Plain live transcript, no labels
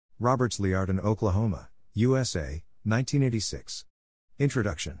Roberts Liardon, Oklahoma, USA, 1986.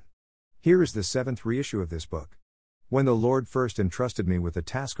 Introduction. Here is the 7th reissue of this book. When the Lord first entrusted me with the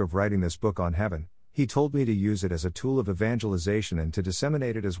task of writing this book on heaven, He told me to use it as a tool of evangelization and to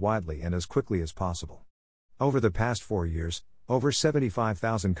disseminate it as widely and as quickly as possible. Over the past 4 years, over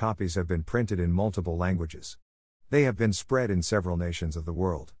 75,000 copies have been printed in multiple languages. They have been spread in several nations of the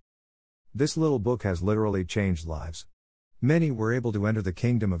world. This little book has literally changed lives. Many were able to enter the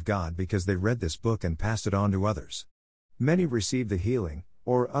kingdom of God because they read this book and passed it on to others. Many received the healing,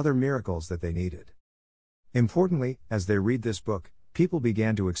 or other miracles that they needed. Importantly, as they read this book, people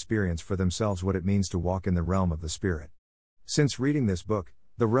began to experience for themselves what it means to walk in the realm of the Spirit. Since reading this book,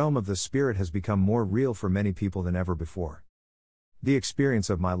 the realm of the Spirit has become more real for many people than ever before. The experience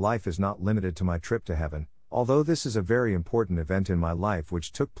of my life is not limited to my trip to heaven, although this is a very important event in my life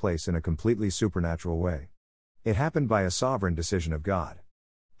which took place in a completely supernatural way. It happened by a sovereign decision of God.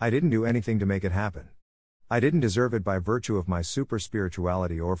 I didn't do anything to make it happen. I didn't deserve it by virtue of my super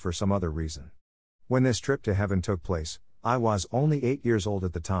spirituality or for some other reason. When this trip to heaven took place, I was only 8 years old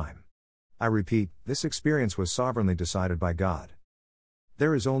at the time. I repeat, this experience was sovereignly decided by God.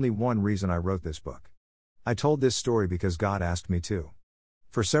 There is only one reason I wrote this book. I told this story because God asked me to.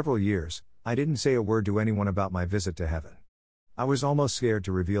 For several years, I didn't say a word to anyone about my visit to heaven. I was almost scared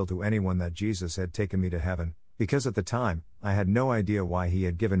to reveal to anyone that Jesus had taken me to heaven, because at the time, I had no idea why He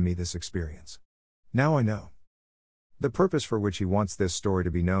had given me this experience. Now I know. The purpose for which He wants this story to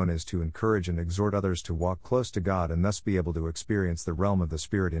be known is to encourage and exhort others to walk close to God and thus be able to experience the realm of the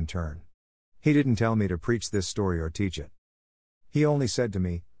Spirit in turn. He didn't tell me to preach this story or teach it. He only said to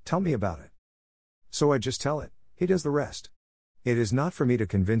me, "Tell me about it." So I just tell it. He does the rest. It is not for me to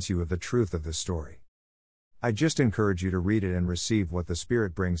convince you of the truth of this story. I just encourage you to read it and receive what the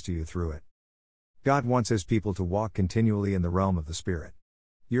Spirit brings to you through it. God wants His people to walk continually in the realm of the Spirit.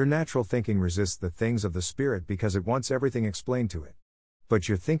 Your natural thinking resists the things of the Spirit because it wants everything explained to it. But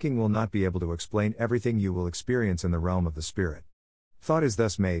your thinking will not be able to explain everything you will experience in the realm of the Spirit. Thought is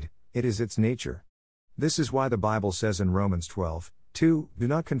thus made, it is its nature. This is why the Bible says in Romans 12:2, "Do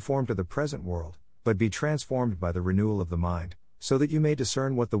not conform to the present world, but be transformed by the renewal of the mind, so that you may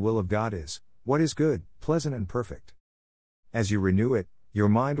discern what the will of God is, what is good, pleasant and perfect." As you renew it, your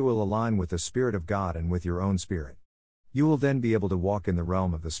mind will align with the Spirit of God and with your own spirit. You will then be able to walk in the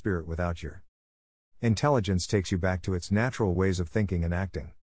realm of the Spirit without your intelligence takes you back to its natural ways of thinking and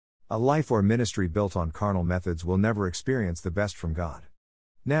acting. A life or ministry built on carnal methods will never experience the best from God.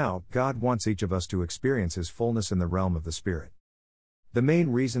 Now, God wants each of us to experience His fullness in the realm of the Spirit. The main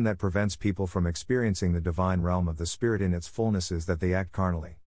reason that prevents people from experiencing the divine realm of the Spirit in its fullness is that they act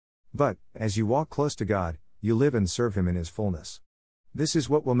carnally. But, as you walk close to God, you live and serve Him in His fullness. This is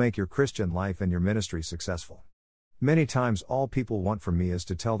what will make your Christian life and your ministry successful. Many times all people want from me is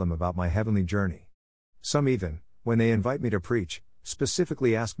to tell them about my heavenly journey. Some even, when they invite me to preach,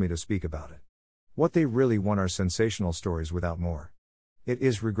 specifically ask me to speak about it. What they really want are sensational stories without more. It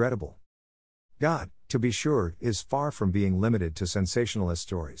is regrettable. God, to be sure, is far from being limited to sensationalist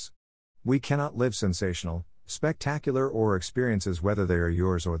stories. We cannot live sensational, spectacular or experiences whether they are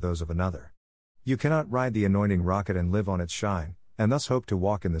yours or those of another. You cannot ride the anointing rocket and live on its shine, and thus hope to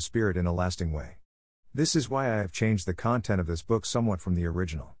walk in the Spirit in a lasting way. This is why I have changed the content of this book somewhat from the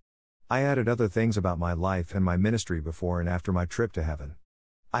original. I added other things about my life and my ministry before and after my trip to heaven.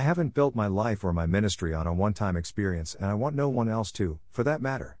 I haven't built my life or my ministry on a one-time experience, and I want no one else to, for that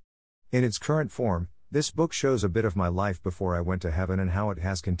matter. In its current form, this book shows a bit of my life before I went to heaven and how it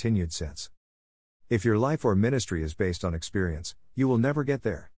has continued since. If your life or ministry is based on experience, you will never get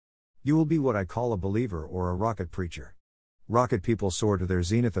there. You will be what I call a believer or a rocket preacher. Rocket people soar to their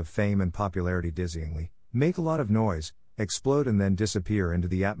zenith of fame and popularity dizzyingly, make a lot of noise, explode and then disappear into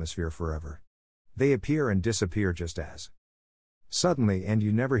the atmosphere forever. They appear and disappear just as suddenly, and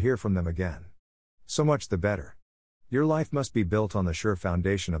you never hear from them again. So much the better. Your life must be built on the sure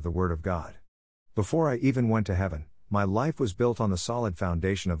foundation of the Word of God. Before I even went to heaven, my life was built on the solid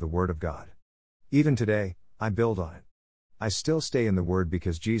foundation of the Word of God. Even today, I build on it. I still stay in the Word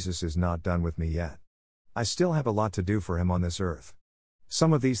because Jesus is not done with me yet. I still have a lot to do for Him on this earth.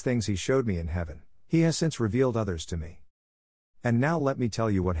 Some of these things He showed me in heaven, He has since revealed others to me. And now let me tell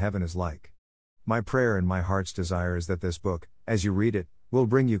you what heaven is like. My prayer and my heart's desire is that this book, as you read it, will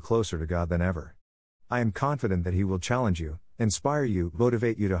bring you closer to God than ever. I am confident that He will challenge you, inspire you,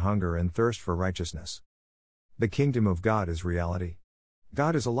 motivate you to hunger and thirst for righteousness. The kingdom of God is reality.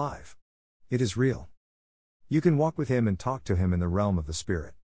 God is alive. It is real. You can walk with Him and talk to Him in the realm of the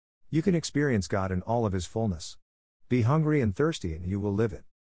Spirit. You can experience God in all of His fullness. Be hungry and thirsty and you will live it.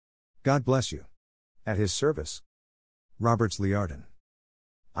 God bless you. At His service, Roberts Liardon.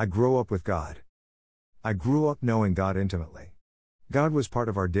 I grew up with God. I grew up knowing God intimately. God was part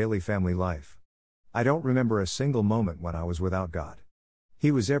of our daily family life. I don't remember a single moment when I was without God. He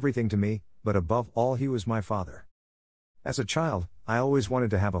was everything to me, but above all He was my Father. As a child, I always wanted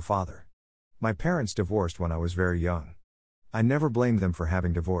to have a father. My parents divorced when I was very young. I never blamed them for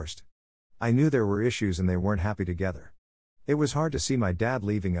having divorced. I knew there were issues and they weren't happy together. It was hard to see my dad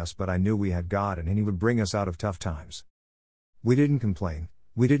leaving us, but I knew we had God and He would bring us out of tough times. We didn't complain,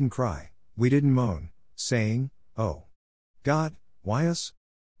 we didn't cry, we didn't moan, saying, "Oh, God, why us?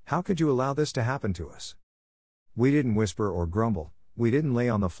 How could you allow this to happen to us?" We didn't whisper or grumble, we didn't lay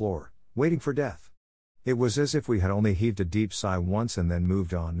on the floor, waiting for death. It was as if we had only heaved a deep sigh once and then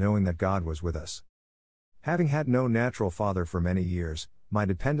moved on, knowing that God was with us. Having had no natural father for many years, my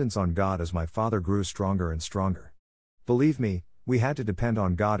dependence on God as my father grew stronger and stronger. Believe me, we had to depend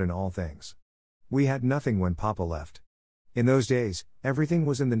on God in all things. We had nothing when Papa left. In those days, everything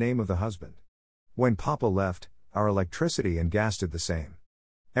was in the name of the husband. When Papa left, our electricity and gas did the same.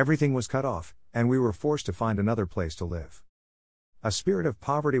 Everything was cut off, and we were forced to find another place to live. A spirit of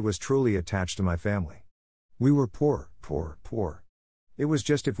poverty was truly attached to my family. We were poor. It was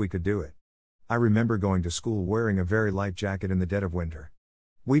just if we could do it. I remember going to school wearing a very light jacket in the dead of winter.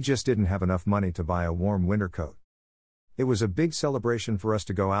 We just didn't have enough money to buy a warm winter coat. It was a big celebration for us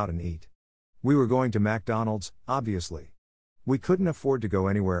to go out and eat. We were going to McDonald's, obviously. We couldn't afford to go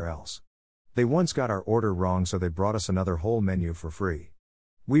anywhere else. They once got our order wrong, so they brought us another whole menu for free.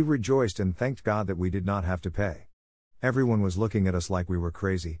 We rejoiced and thanked God that we did not have to pay. Everyone was looking at us like we were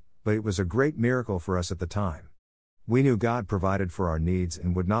crazy, but it was a great miracle for us at the time. We knew God provided for our needs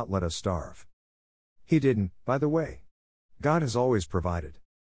and would not let us starve. He didn't, by the way. God has always provided.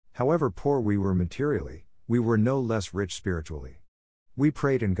 However poor we were materially, we were no less rich spiritually. We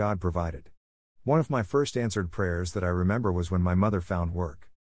prayed and God provided. One of my first answered prayers that I remember was when my mother found work.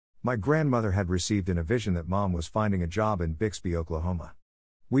 My grandmother had received in a vision that Mom was finding a job in Bixby, Oklahoma.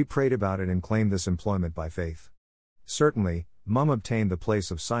 We prayed about it and claimed this employment by faith. Certainly, Mom obtained the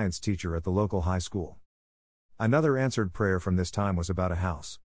place of science teacher at the local high school. Another answered prayer from this time was about a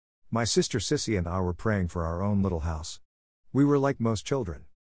house. My sister Sissy and I were praying for our own little house. We were like most children.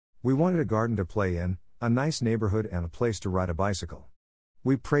 We wanted a garden to play in, a nice neighborhood, and a place to ride a bicycle.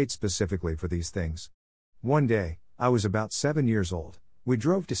 We prayed specifically for these things. One day, I was about 7 years old, we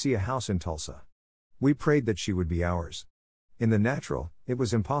drove to see a house in Tulsa. We prayed that she would be ours. In the natural, it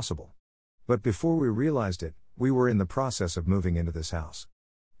was impossible. But before we realized it, we were in the process of moving into this house.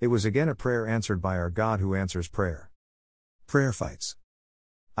 It was again a prayer answered by our God who answers prayer. Prayer fights.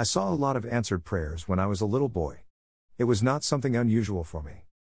 I saw a lot of answered prayers when I was a little boy. It was not something unusual for me.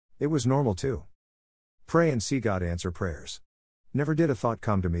 It was normal too. Pray and see God answer prayers. Never did a thought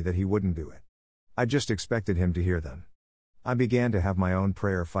come to me that He wouldn't do it. I just expected Him to hear them. I began to have my own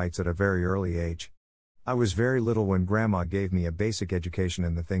prayer fights at a very early age. I was very little when Grandma gave me a basic education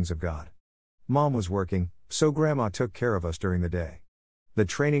in the things of God. Mom was working, so Grandma took care of us during the day. The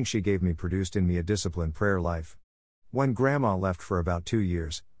training she gave me produced in me a disciplined prayer life. When Grandma left for about 2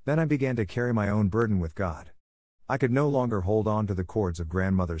 years, then I began to carry my own burden with God. I could no longer hold on to the cords of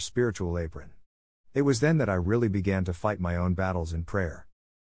Grandmother's spiritual apron. It was then that I really began to fight my own battles in prayer.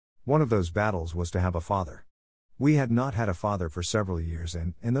 One of those battles was to have a father. We had not had a father for several years,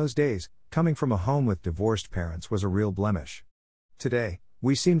 and, in those days, coming from a home with divorced parents was a real blemish. Today,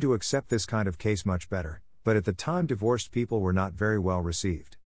 we seem to accept this kind of case much better, but at the time divorced people were not very well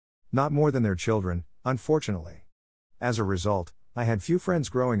received. Not more than their children, unfortunately. As a result, I had few friends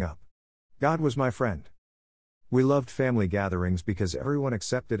growing up. God was my friend. We loved family gatherings because everyone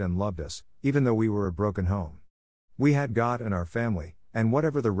accepted and loved us, even though we were a broken home. We had God and our family, and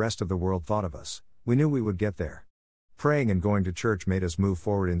whatever the rest of the world thought of us, we knew we would get there. Praying and going to church made us move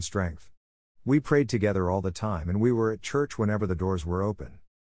forward in strength. We prayed together all the time, and we were at church whenever the doors were open.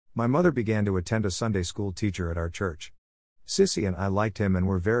 My mother began to attend a Sunday school teacher at our church. Sissy and I liked him and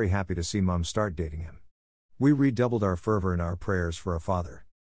were very happy to see Mom start dating him. We redoubled our fervor in our prayers for a father.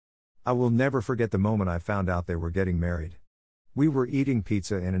 I will never forget the moment I found out they were getting married. We were eating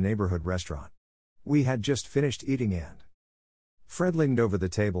pizza in a neighborhood restaurant. We had just finished eating and Fred leaned over the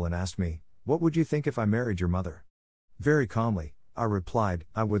table and asked me, "What would you think if I married your mother?" Very calmly, I replied,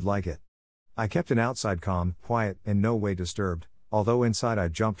 "I would like it." I kept an outside calm, quiet, in no way disturbed, although inside I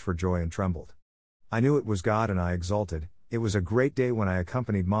jumped for joy and trembled. I knew it was God and I exulted. It was a great day when I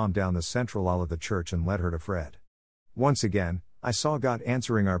accompanied Mom down the central aisle of the church and led her to Fred. Once again, I saw God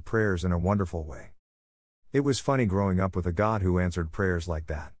answering our prayers in a wonderful way. It was funny growing up with a God who answered prayers like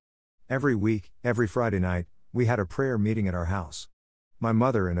that. Every week, every Friday night, we had a prayer meeting at our house. My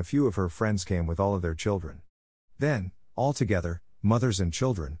mother and a few of her friends came with all of their children. Then, all together, mothers and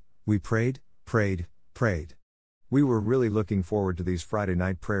children, we prayed, prayed, prayed. We were really looking forward to these Friday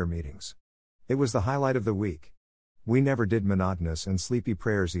night prayer meetings. It was the highlight of the week. We never did monotonous and sleepy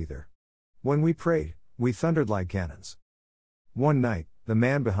prayers either. When we prayed, we thundered like cannons. One night, the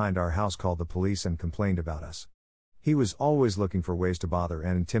man behind our house called the police and complained about us. He was always looking for ways to bother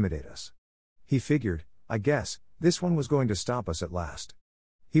and intimidate us. He figured, I guess, this one was going to stop us at last.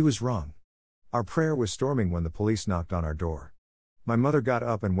 He was wrong. Our prayer was storming when the police knocked on our door. My mother got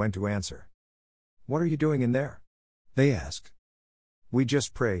up and went to answer. "What are you doing in there?" they asked. "We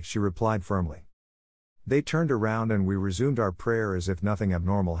just pray," she replied firmly. They turned around and we resumed our prayer as if nothing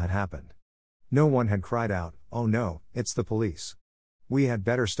abnormal had happened. No one had cried out, "Oh no, it's the police. We had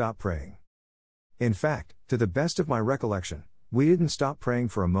better stop praying." In fact, to the best of my recollection, we didn't stop praying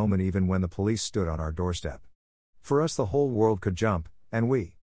for a moment even when the police stood on our doorstep. For us the whole world could jump, and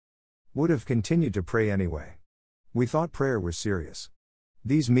we would have continued to pray anyway. We thought prayer was serious.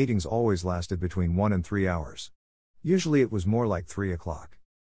 These meetings always lasted between 1 and 3 hours. Usually it was more like 3 o'clock.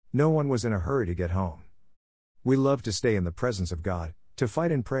 No one was in a hurry to get home. We loved to stay in the presence of God, to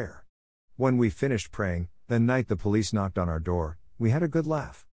fight in prayer. When we finished praying, the night the police knocked on our door, we had a good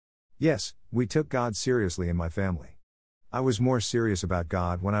laugh. Yes, we took God seriously in my family. I was more serious about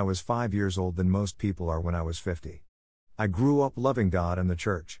God when I was 5 years old than most people are when I was 50. I grew up loving God and the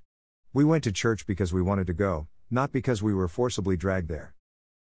church. We went to church because we wanted to go, not because we were forcibly dragged there.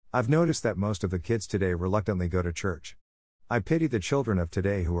 I've noticed that most of the kids today reluctantly go to church. I pity the children of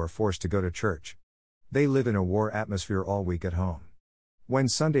today who are forced to go to church. They live in a war atmosphere all week at home. When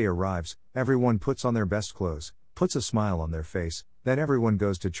Sunday arrives, everyone puts on their best clothes, puts a smile on their face, then everyone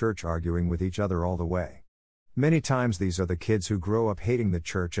goes to church arguing with each other all the way. Many times these are the kids who grow up hating the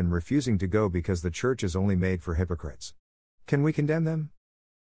church and refusing to go because the church is only made for hypocrites. Can we condemn them?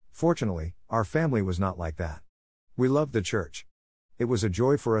 Fortunately, our family was not like that. We loved the church. It was a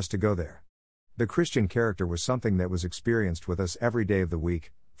joy for us to go there. The Christian character was something that was experienced with us every day of the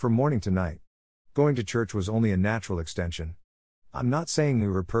week, from morning to night. Going to church was only a natural extension. I'm not saying we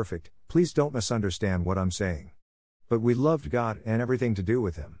were perfect, please don't misunderstand what I'm saying. But we loved God and everything to do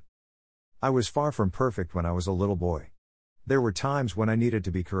with Him. I was far from perfect when I was a little boy. There were times when I needed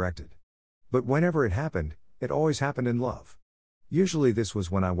to be corrected. But whenever it happened, it always happened in love. Usually this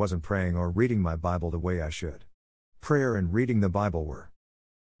was when I wasn't praying or reading my Bible the way I should. Prayer and reading the Bible were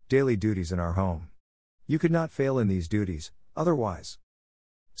daily duties in our home. You could not fail in these duties, otherwise.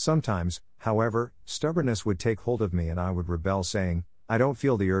 Sometimes, however, stubbornness would take hold of me and I would rebel saying, "I don't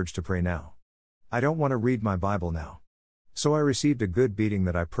feel the urge to pray now. I don't want to read my Bible now." So I received a good beating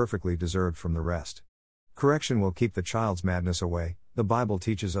that I perfectly deserved from the rest. Correction will keep the child's madness away, the Bible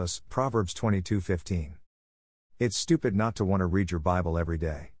teaches us, Proverbs 22:15. It's stupid not to want to read your Bible every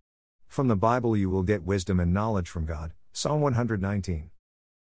day. From the Bible you will get wisdom and knowledge from God, Psalm 119.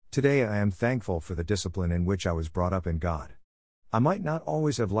 Today I am thankful for the discipline in which I was brought up in God. I might not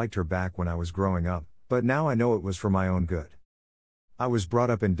always have liked her back when I was growing up, but now I know it was for my own good. I was brought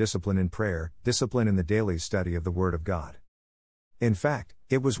up in discipline in prayer, discipline in the daily study of the Word of God. In fact,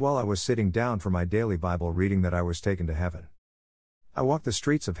 it was while I was sitting down for my daily Bible reading that I was taken to heaven. I walked the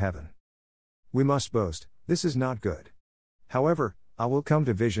streets of heaven. We must boast, this is not good. However, I will come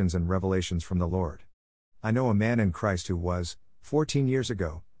to visions and revelations from the Lord. I know a man in Christ who was, 14 years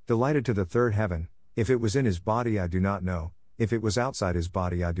ago, delighted to the third heaven. If it was in his body I do not know, if it was outside his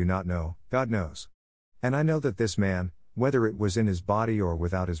body I do not know, God knows. And I know that this man, whether it was in his body or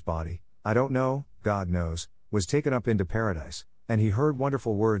without his body, I don't know, God knows, was taken up into paradise, and he heard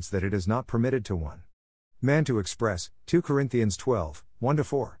wonderful words that it is not permitted to one man to express, 2 Corinthians 12,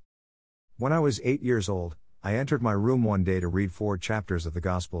 1-4. When I was 8 years old, I entered my room one day to read 4 chapters of the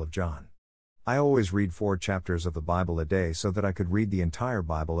Gospel of John. I always read 4 chapters of the Bible a day so that I could read the entire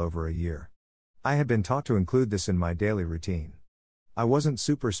Bible over a year. I had been taught to include this in my daily routine. I wasn't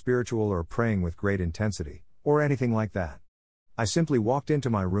super spiritual or praying with great intensity, or anything like that. I simply walked into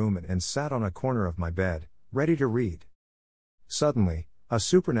my room and sat on a corner of my bed, ready to read. Suddenly, a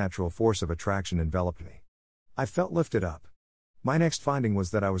supernatural force of attraction enveloped me. I felt lifted up. My next finding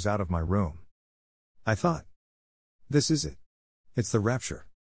was that I was out of my room. I thought, this is it. It's the rapture.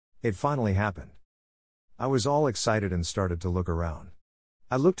 It finally happened. I was all excited and started to look around.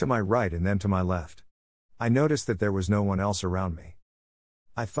 I looked to my right and then to my left. I noticed that there was no one else around me.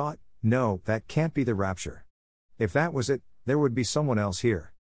 I thought, no, that can't be the rapture. If that was it, there would be someone else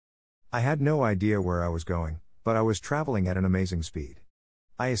here. I had no idea where I was going, but I was traveling at an amazing speed.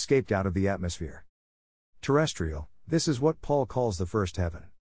 I escaped out of the atmosphere. Terrestrial, this is what Paul calls the first heaven.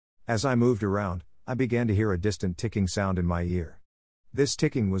 As I moved around, I began to hear a distant ticking sound in my ear. This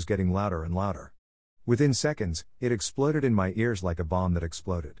ticking was getting louder and louder. Within seconds, it exploded in my ears like a bomb that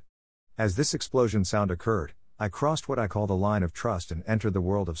exploded. As this explosion sound occurred, I crossed what I call the line of trust and entered the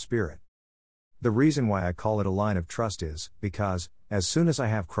world of spirit. The reason why I call it a line of trust is, because, as soon as I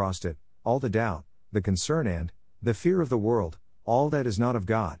have crossed it, all the doubt, the concern and, the fear of the world, all that is not of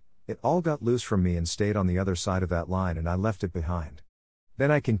God, it all got loose from me and stayed on the other side of that line and I left it behind.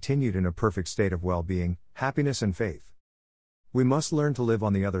 Then I continued in a perfect state of well-being, happiness and faith. We must learn to live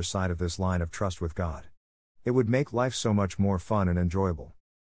on the other side of this line of trust with God. It would make life so much more fun and enjoyable.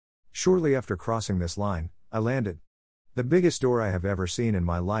 Shortly after crossing this line, I landed. The biggest door I have ever seen in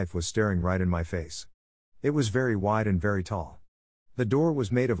my life was staring right in my face. It was very wide and very tall. The door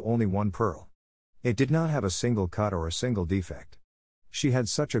was made of only one pearl. It did not have a single cut or a single defect. She had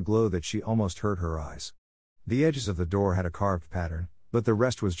such a glow that she almost hurt her eyes. The edges of the door had a carved pattern, but the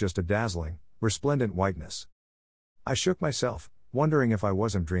rest was just a dazzling, resplendent whiteness. I shook myself, wondering if I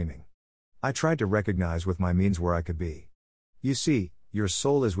wasn't dreaming. I tried to recognize with my means where I could be. You see, your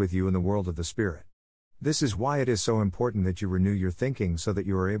soul is with you in the world of the Spirit. This is why it is so important that you renew your thinking so that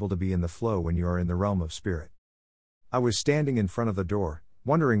you are able to be in the flow when you are in the realm of spirit. I was standing in front of the door,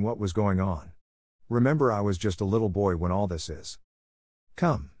 wondering what was going on. Remember, I was just a little boy when all this is.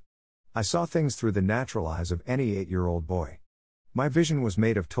 Come. I saw things through the natural eyes of any 8-year-old boy. My vision was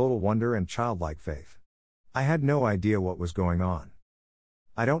made of total wonder and childlike faith. I had no idea what was going on.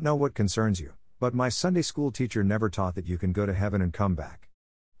 I don't know what concerns you, but my Sunday school teacher never taught that you can go to heaven and come back.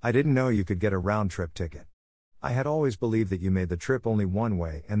 I didn't know you could get a round-trip ticket. I had always believed that you made the trip only one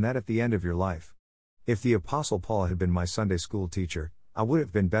way and that at the end of your life. If the Apostle Paul had been my Sunday school teacher, I would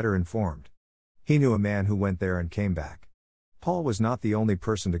have been better informed. He knew a man who went there and came back. Paul was not the only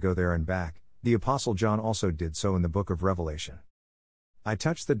person to go there and back, the Apostle John also did so in the book of Revelation. I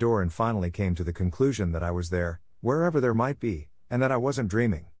touched the door and finally came to the conclusion that I was there, wherever there might be, and that I wasn't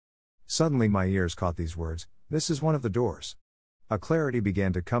dreaming. Suddenly my ears caught these words, "This is one of the doors." A clarity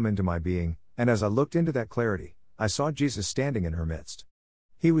began to come into my being, and as I looked into that clarity, I saw Jesus standing in her midst.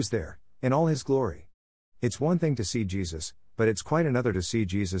 He was there, in all his glory. It's one thing to see Jesus, but it's quite another to see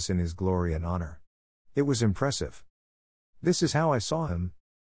Jesus in his glory and honor. It was impressive. This is how I saw him.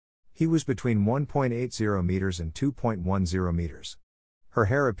 He was between 1.80 meters and 2.10 meters. Her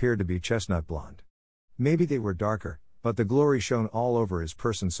hair appeared to be chestnut blonde. Maybe they were darker, but the glory shone all over his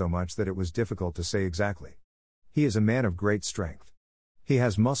person so much that it was difficult to say exactly. He is a man of great strength. He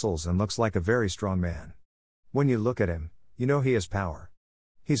has muscles and looks like a very strong man. When you look at him, you know he has power.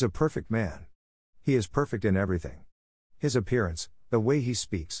 He's a perfect man. He is perfect in everything. His appearance, the way he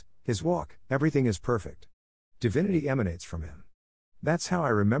speaks, his walk, everything is perfect. Divinity emanates from him. That's how I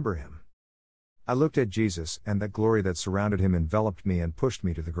remember him. I looked at Jesus, and that glory that surrounded him enveloped me and pushed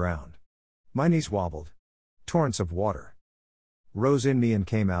me to the ground. My knees wobbled. Torrents of water rose in me and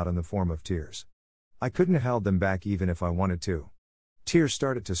came out in the form of tears. I couldn't have held them back even if I wanted to. Tears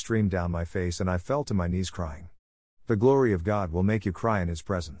started to stream down my face and I fell to my knees crying. The glory of God will make you cry in his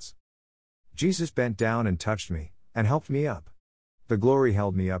presence. Jesus bent down and touched me, and helped me up. The glory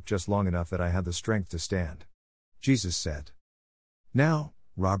held me up just long enough that I had the strength to stand. Jesus said, "Now,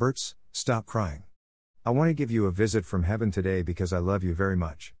 Roberts, stop crying. I want to give you a visit from heaven today because I love you very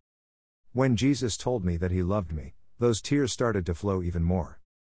much." When Jesus told me that he loved me, those tears started to flow even more.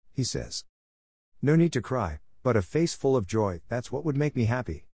 He says, "No need to cry, but a face full of joy, that's what would make me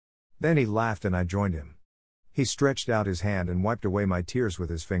happy." Then he laughed and I joined him. He stretched out his hand and wiped away my tears with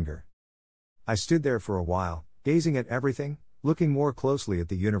his finger. I stood there for a while, gazing at everything, looking more closely at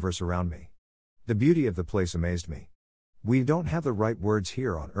the universe around me. The beauty of the place amazed me. We don't have the right words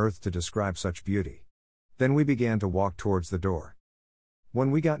here on earth to describe such beauty. Then we began to walk towards the door. When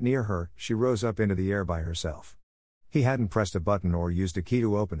we got near her, she rose up into the air by herself. He hadn't pressed a button or used a key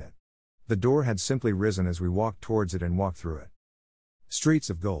to open it. The door had simply risen as we walked towards it and walked through it. Streets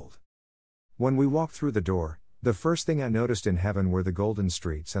of gold. When we walked through the door, the first thing I noticed in heaven were the golden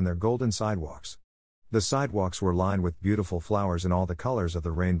streets and their golden sidewalks. The sidewalks were lined with beautiful flowers in all the colors of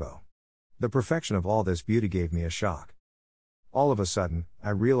the rainbow. The perfection of all this beauty gave me a shock. All of a sudden,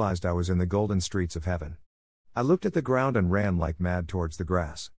 I realized I was in the golden streets of heaven. I looked at the ground and ran like mad towards the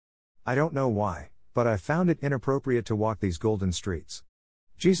grass. I don't know why, but I found it inappropriate to walk these golden streets.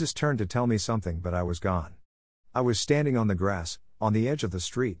 Jesus turned to tell me something, but I was gone. I was standing on the grass, on the edge of the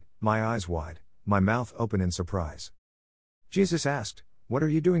street, my eyes wide, my mouth open in surprise. Jesus asked, "What are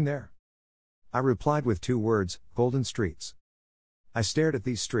you doing there?" I replied with 2 words, "Golden streets." I stared at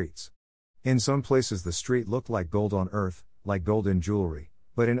these streets. In some places the street looked like gold on earth, like gold in jewelry,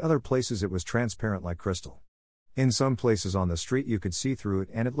 but in other places it was transparent like crystal. In some places on the street you could see through it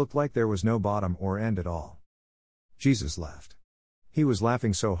and it looked like there was no bottom or end at all. Jesus laughed. He was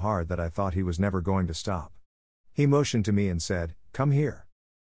laughing so hard that I thought he was never going to stop. He motioned to me and said, "Come here."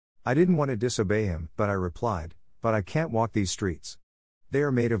 I didn't want to disobey him, but I replied, "But I can't walk these streets. They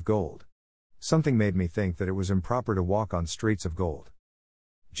are made of gold." Something made me think that it was improper to walk on streets of gold.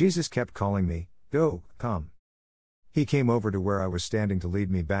 Jesus kept calling me, "Go, come." He came over to where I was standing to lead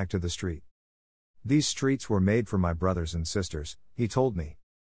me back to the street. "These streets were made for my brothers and sisters," he told me.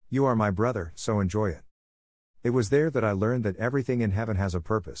 "You are my brother, so enjoy it." It was there that I learned that everything in heaven has a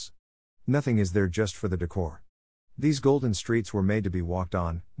purpose. Nothing is there just for the decor. These golden streets were made to be walked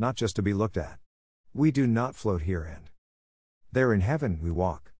on, not just to be looked at. We do not float here and there. In heaven we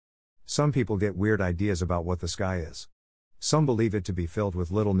walk. Some people get weird ideas about what the sky is. Some believe it to be filled with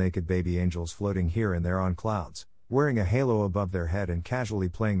little naked baby angels floating here and there on clouds, wearing a halo above their head and casually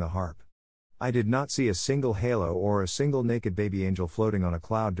playing the harp. I did not see a single halo or a single naked baby angel floating on a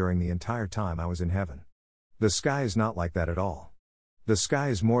cloud during the entire time I was in heaven. The sky is not like that at all. The sky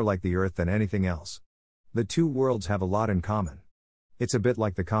is more like the earth than anything else. The two worlds have a lot in common. It's a bit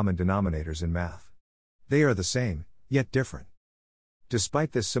like the common denominators in math. They are the same, yet different.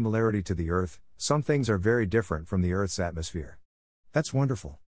 Despite this similarity to the earth, some things are very different from the earth's atmosphere. That's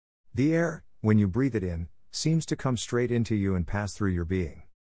wonderful. The air, when you breathe it in, seems to come straight into you and pass through your being.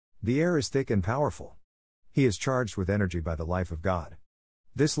 The air is thick and powerful. He is charged with energy by the life of God.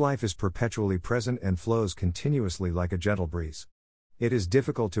 This life is perpetually present and flows continuously like a gentle breeze. It is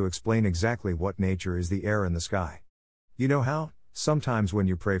difficult to explain exactly what nature is the air and the sky. You know how, sometimes when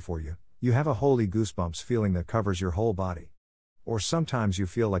you pray for you have a holy goosebumps feeling that covers your whole body. Or sometimes you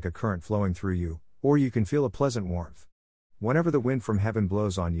feel like a current flowing through you, or you can feel a pleasant warmth. Whenever the wind from heaven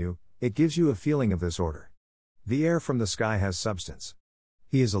blows on you, it gives you a feeling of this order. The air from the sky has substance.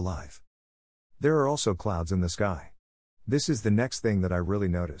 He is alive. There are also clouds in the sky. This is the next thing that I really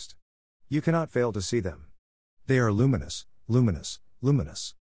noticed. You cannot fail to see them. They are luminous, luminous,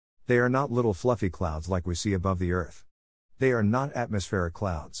 luminous. They are not little fluffy clouds like we see above the earth. They are not atmospheric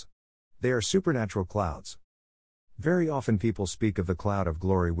clouds. They are supernatural clouds. Very often people speak of the cloud of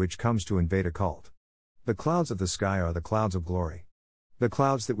glory which comes to invade a cult. The clouds of the sky are the clouds of glory. The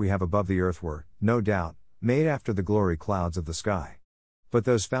clouds that we have above the earth were, no doubt, made after the glory clouds of the sky. But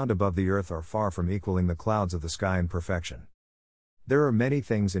those found above the earth are far from equaling the clouds of the sky in perfection. There are many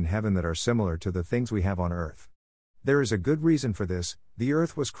things in heaven that are similar to the things we have on earth. There is a good reason for this. The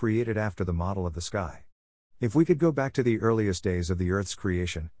earth was created after the model of the sky. If we could go back to the earliest days of the earth's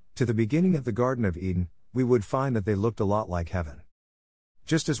creation, to the beginning of the Garden of Eden, we would find that they looked a lot like heaven.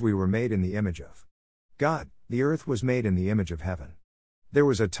 Just as we were made in the image of God, the earth was made in the image of heaven. There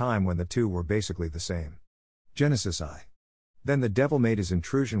was a time when the two were basically the same. Genesis I. Then the devil made his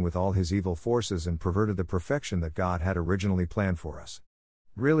intrusion with all his evil forces and perverted the perfection that God had originally planned for us.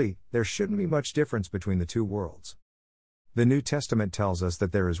 Really, there shouldn't be much difference between the two worlds. The New Testament tells us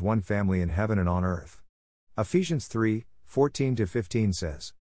that there is one family in heaven and on earth. Ephesians 3:14-15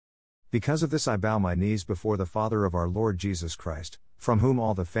 says, "Because of this I bow my knees before the Father of our Lord Jesus Christ, from whom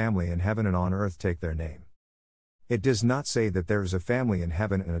all the family in heaven and on earth take their name." It does not say that there is a family in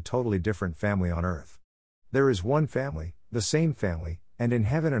heaven and a totally different family on earth. There is one family, the same family, and in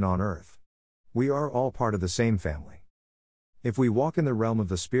heaven and on earth. We are all part of the same family. If we walk in the realm of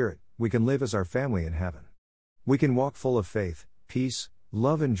the Spirit, we can live as our family in heaven. We can walk full of faith, peace,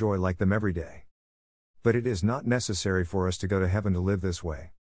 love and joy like them every day. But it is not necessary for us to go to heaven to live this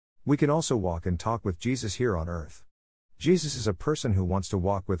way. We can also walk and talk with Jesus here on earth. Jesus is a person who wants to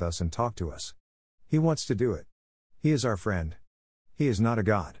walk with us and talk to us. He wants to do it. He is our friend. He is not a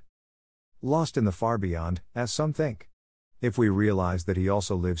God lost in the far beyond, as some think. If we realized that He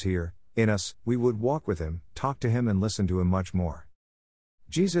also lives here, in us, we would walk with Him, talk to Him and listen to Him much more.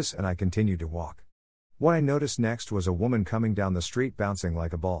 Jesus and I continued to walk. What I noticed next was a woman coming down the street bouncing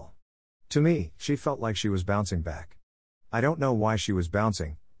like a ball. To me, she felt like she was bouncing back. I don't know why she was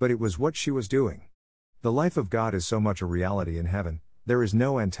bouncing, but it was what she was doing. The life of God is so much a reality in heaven, there is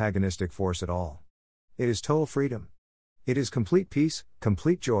no antagonistic force at all. It is total freedom. It is complete peace,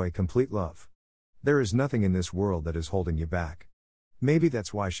 complete joy, complete love. There is nothing in this world that is holding you back. Maybe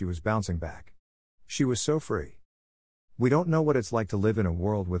that's why she was bouncing back. She was so free. We don't know what it's like to live in a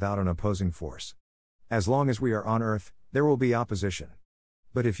world without an opposing force. As long as we are on earth, there will be opposition.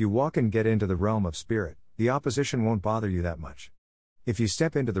 But if you walk and get into the realm of spirit, the opposition won't bother you that much. If you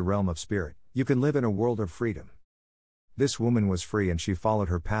step into the realm of spirit, you can live in a world of freedom. This woman was free and she followed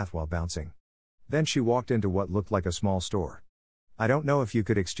her path while bouncing. Then she walked into what looked like a small store. I don't know if you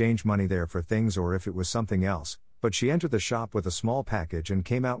could exchange money there for things or if it was something else, but she entered the shop with a small package and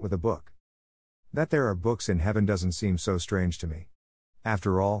came out with a book. That there are books in heaven doesn't seem so strange to me.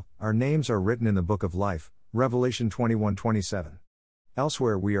 After all, our names are written in the book of life, Revelation 21:27.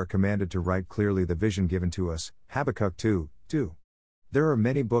 Elsewhere we are commanded to write clearly the vision given to us, Habakkuk 2:2. There are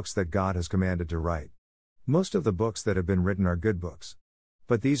many books that God has commanded to write. Most of the books that have been written are good books.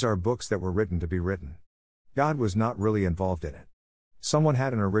 But these are books that were written to be written. God was not really involved in it. Someone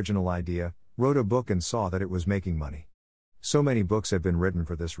had an original idea, wrote a book and saw that it was making money. So many books have been written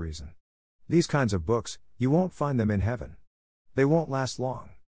for this reason. These kinds of books, you won't find them in heaven. They won't last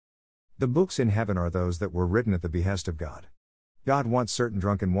long. The books in heaven are those that were written at the behest of God. God wants certain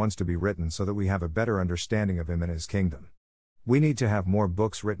drunken ones to be written so that we have a better understanding of Him and His kingdom. We need to have more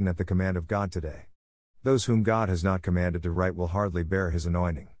books written at the command of God today. Those whom God has not commanded to write will hardly bear His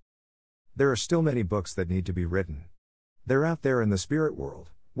anointing. There are still many books that need to be written. They're out there in the spirit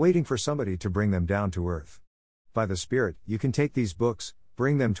world, waiting for somebody to bring them down to earth. By the Spirit, you can take these books,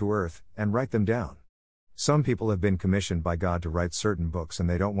 bring them to earth, and write them down. Some people have been commissioned by God to write certain books and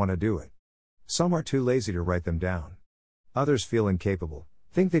they don't want to do it. Some are too lazy to write them down. Others feel incapable,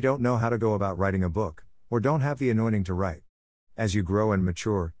 think they don't know how to go about writing a book, or don't have the anointing to write. As you grow and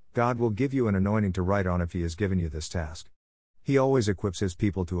mature, God will give you an anointing to write on if He has given you this task. He always equips His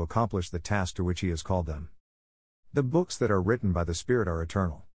people to accomplish the task to which He has called them. The books that are written by the Spirit are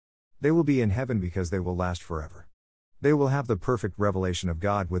eternal. They will be in heaven because they will last forever. They will have the perfect revelation of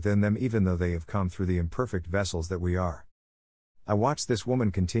God within them even though they have come through the imperfect vessels that we are. I watched this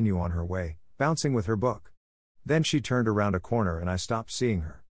woman continue on her way, bouncing with her book. Then she turned around a corner and I stopped seeing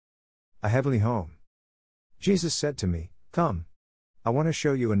her. A heavenly home. Jesus said to me, "Come. I want to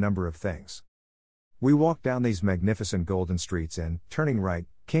show you a number of things." We walked down these magnificent golden streets and, turning right,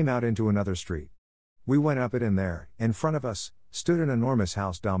 came out into another street. We went up it and there, in front of us, stood an enormous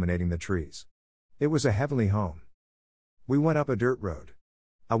house dominating the trees. It was a heavenly home. We went up a dirt road.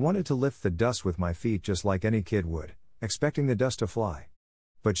 I wanted to lift the dust with my feet just like any kid would, expecting the dust to fly.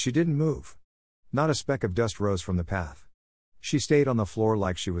 But she didn't move. Not a speck of dust rose from the path. She stayed on the floor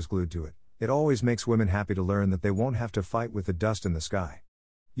like she was glued to it. It always makes women happy to learn that they won't have to fight with the dust in the sky.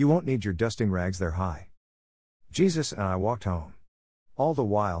 You won't need your dusting rags there high. Jesus and I walked home. All the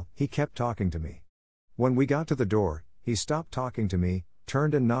while, He kept talking to me. When we got to the door, He stopped talking to me,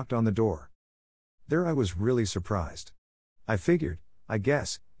 turned and knocked on the door. There I was really surprised. I figured, I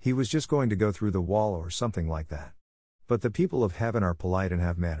guess, He was just going to go through the wall or something like that. But the people of heaven are polite and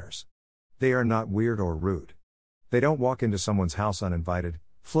have manners. They are not weird or rude. They don't walk into someone's house uninvited,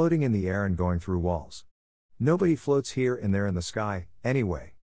 floating in the air and going through walls. Nobody floats here and there in the sky,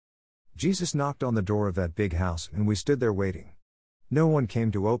 anyway. Jesus knocked on the door of that big house and we stood there waiting. No one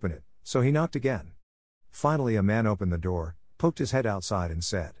came to open it, so He knocked again. Finally a man opened the door, poked his head outside and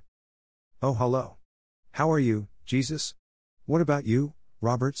said, "Oh hello. How are you, Jesus? What about you,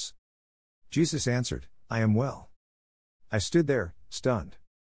 Roberts?" Jesus answered, "I am well." I stood there, stunned.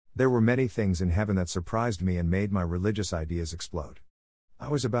 There were many things in heaven that surprised me and made my religious ideas explode. I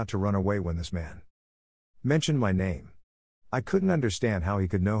was about to run away when this man mentioned my name. I couldn't understand how he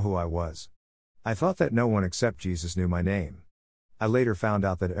could know who I was. I thought that no one except Jesus knew my name. I later found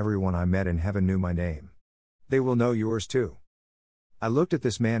out that everyone I met in heaven knew my name. They will know yours too. I looked at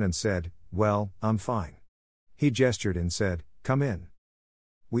this man and said, "Well, I'm fine." He gestured and said, "Come in."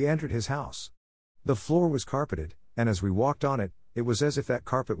 We entered his house. The floor was carpeted, and as we walked on it, it was as if that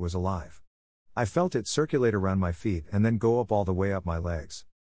carpet was alive. I felt it circulate around my feet and then go up all the way up my legs.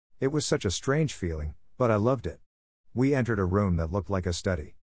 It was such a strange feeling, but I loved it. We entered a room that looked like a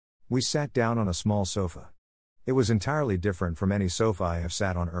study. We sat down on a small sofa. It was entirely different from any sofa I have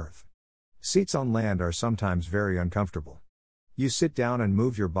sat on earth. Seats on land are sometimes very uncomfortable. You sit down and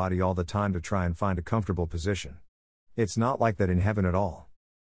move your body all the time to try and find a comfortable position. It's not like that in heaven at all.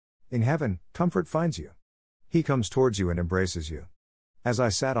 In heaven, comfort finds you. He comes towards you and embraces you. As I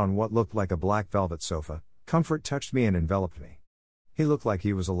sat on what looked like a black velvet sofa, comfort touched me and enveloped me. He looked like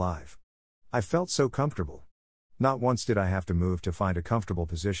he was alive. I felt so comfortable. Not once did I have to move to find a comfortable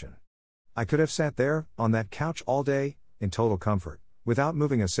position. I could have sat there, on that couch all day, in total comfort, without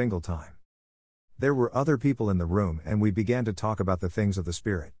moving a single time. There were other people in the room and we began to talk about the things of the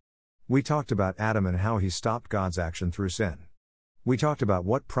Spirit. We talked about Adam and how he stopped God's action through sin. We talked about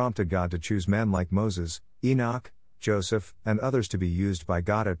what prompted God to choose men like Moses, Enoch, Joseph, and others to be used by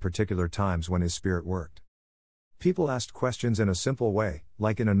God at particular times when His Spirit worked. People asked questions in a simple way,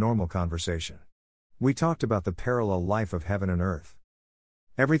 like in a normal conversation. We talked about the parallel life of heaven and earth.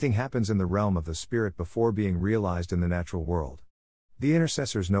 Everything happens in the realm of the Spirit before being realized in the natural world. The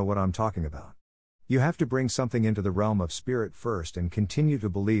intercessors know what I'm talking about. You have to bring something into the realm of Spirit first and continue to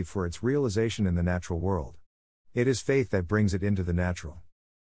believe for its realization in the natural world. It is faith that brings it into the natural.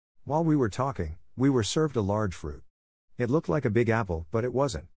 While we were talking, we were served a large fruit. It looked like a big apple, but it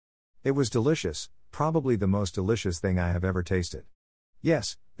wasn't. It was delicious, probably the most delicious thing I have ever tasted.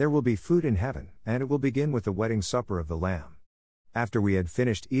 Yes, there will be food in heaven, and it will begin with the wedding supper of the Lamb. After we had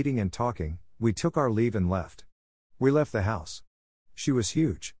finished eating and talking, we took our leave and left. We left the house. She was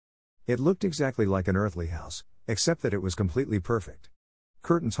huge. It looked exactly like an earthly house, except that it was completely perfect.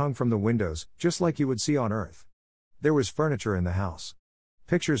 Curtains hung from the windows, just like you would see on earth. There was furniture in the house.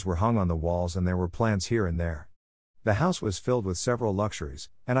 Pictures were hung on the walls and there were plants here and there. The house was filled with several luxuries,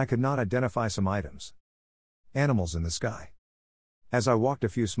 and I could not identify some items. Animals in the sky. As I walked a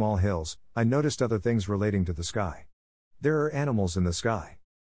few small hills, I noticed other things relating to the sky. There are animals in the sky.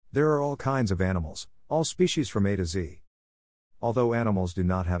 There are all kinds of animals, all species from A to Z. Although animals do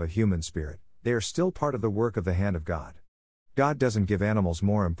not have a human spirit, they are still part of the work of the hand of God. God doesn't give animals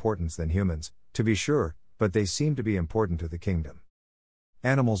more importance than humans, to be sure, but they seem to be important to the kingdom.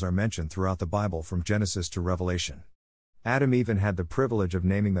 Animals are mentioned throughout the Bible from Genesis to Revelation. Adam even had the privilege of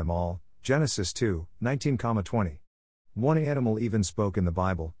naming them all, Genesis 2, 19-20. One animal even spoke in the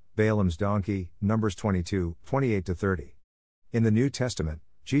Bible, Balaam's donkey, Numbers 22, 28-30. In the New Testament,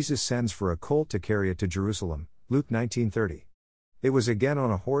 Jesus sends for a colt to carry it to Jerusalem, Luke 19:30. It was again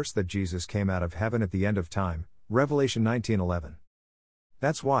on a horse that Jesus came out of heaven at the end of time, Revelation 19:11.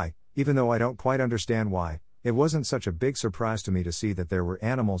 That's why, even though I don't quite understand why, it wasn't such a big surprise to me to see that there were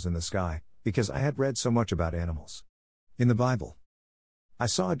animals in the sky, because I had read so much about animals in the Bible. I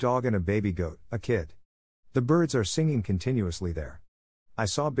saw a dog and a baby goat, a kid. The birds are singing continuously there. I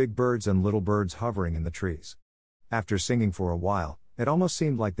saw big birds and little birds hovering in the trees. After singing for a while, it almost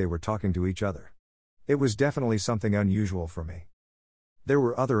seemed like they were talking to each other. It was definitely something unusual for me. There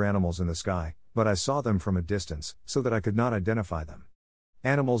were other animals in the sky, but I saw them from a distance, so that I could not identify them.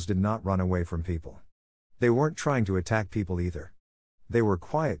 Animals did not run away from people. They weren't trying to attack people either. They were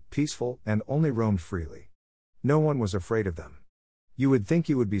quiet, peaceful, and only roamed freely. No one was afraid of them. You would think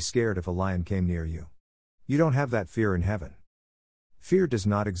you would be scared if a lion came near you. You don't have that fear in heaven. Fear does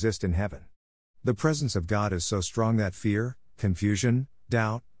not exist in heaven. The presence of God is so strong that fear, confusion,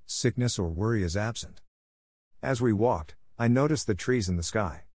 doubt, sickness or worry is absent. As we walked, I noticed the trees in the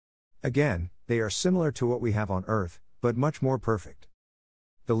sky. Again, they are similar to what we have on earth, but much more perfect.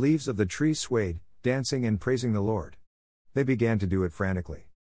 The leaves of the trees swayed, dancing and praising the Lord. They began to do it frantically.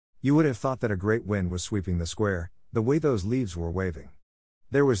 You would have thought that a great wind was sweeping the square, the way those leaves were waving.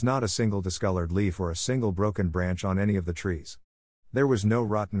 There was not a single discolored leaf or a single broken branch on any of the trees. There was no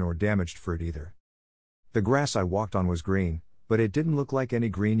rotten or damaged fruit either. The grass I walked on was green, but it didn't look like any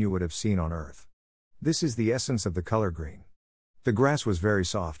green you would have seen on earth. This is the essence of the color green. The grass was very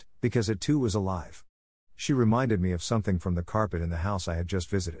soft, because it too was alive. She reminded me of something from the carpet in the house I had just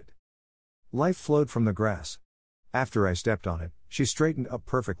visited. Life flowed from the grass. After I stepped on it, she straightened up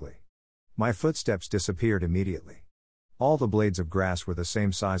perfectly. My footsteps disappeared immediately. All the blades of grass were the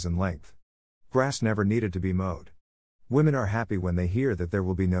same size and length. Grass never needed to be mowed. Women are happy when they hear that there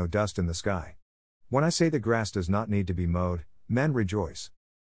will be no dust in the sky. When I say the grass does not need to be mowed, men rejoice.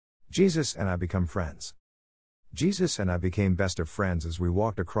 Jesus and I become friends. Jesus and I became best of friends as we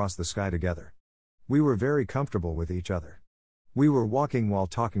walked across the sky together. We were very comfortable with each other. We were walking while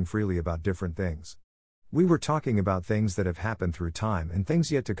talking freely about different things. We were talking about things that have happened through time and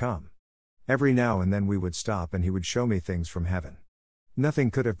things yet to come. Every now and then we would stop and he would show me things from heaven.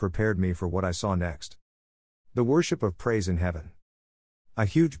 Nothing could have prepared me for what I saw next. The worship of praise in heaven. A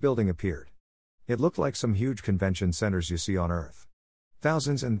huge building appeared. It looked like some huge convention centers you see on earth.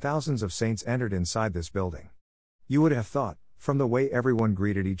 Thousands and thousands of saints entered inside this building. You would have thought, from the way everyone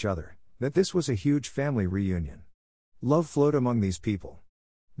greeted each other, that this was a huge family reunion. Love flowed among these people.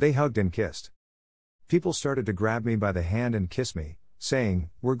 They hugged and kissed. People started to grab me by the hand and kiss me, saying,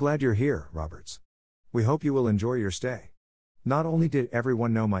 "We're glad you're here, Roberts. We hope you will enjoy your stay." Not only did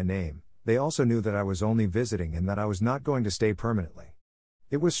everyone know my name, they also knew that I was only visiting and that I was not going to stay permanently.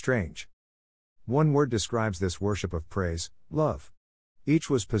 It was strange. One word describes this worship of praise: love. Each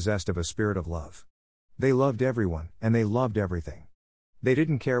was possessed of a spirit of love. They loved everyone, and they loved everything. They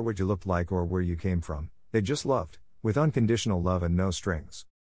didn't care what you looked like or where you came from, they just loved, with unconditional love and no strings.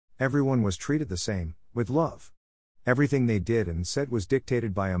 Everyone was treated the same, with love. Everything they did and said was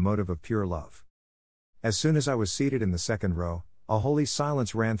dictated by a motive of pure love. As soon as I was seated in the second row, a holy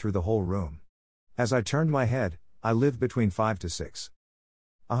silence ran through the whole room. As I turned my head, I lived between 5 to 6.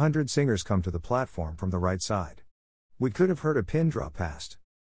 100 singers come to the platform from the right side. We could have heard a pin drop past.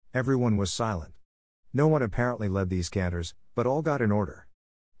 Everyone was silent. No one apparently led these cantors, but all got in order.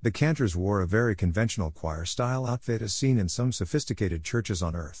 The cantors wore a very conventional choir-style outfit as seen in some sophisticated churches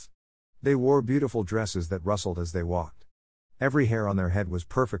on earth. They wore beautiful dresses that rustled as they walked. Every hair on their head was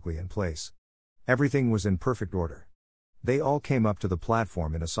perfectly in place. Everything was in perfect order. They all came up to the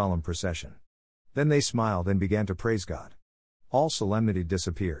platform in a solemn procession. Then they smiled and began to praise God. All solemnity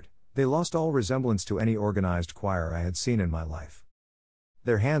disappeared. They lost all resemblance to any organized choir I had seen in my life.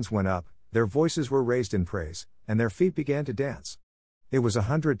 Their hands went up, their voices were raised in praise, and their feet began to dance. It was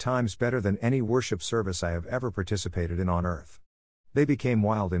 100 times better than any worship service I have ever participated in on earth. They became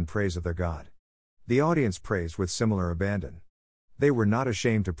wild in praise of their God. The audience praised with similar abandon. They were not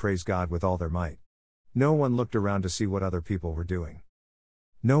ashamed to praise God with all their might. No one looked around to see what other people were doing.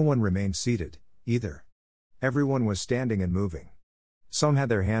 No one remained seated, either. Everyone was standing and moving. Some had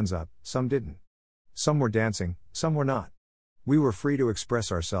their hands up, some didn't. Some were dancing, some were not. We were free to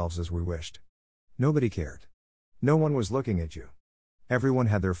express ourselves as we wished. Nobody cared. No one was looking at you. Everyone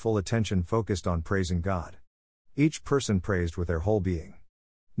had their full attention focused on praising God. Each person praised with their whole being.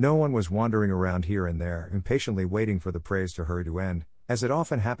 No one was wandering around here and there, impatiently waiting for the praise to hurry to end, as it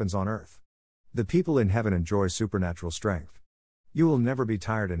often happens on earth. The people in heaven enjoy supernatural strength. You will never be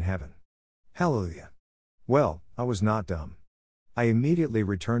tired in heaven. Hallelujah. Well, I was not dumb. I immediately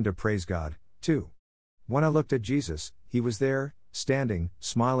returned to praise God, too. When I looked at Jesus, he was there, standing,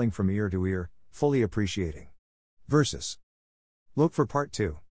 smiling from ear to ear, fully appreciating. Verses. Look for part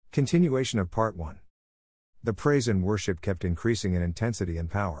 2. Continuation of part 1. The praise and worship kept increasing in intensity and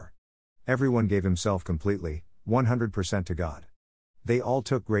power. Everyone gave himself completely, 100% to God. They all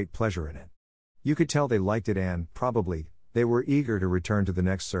took great pleasure in it. You could tell they liked it and, probably, they were eager to return to the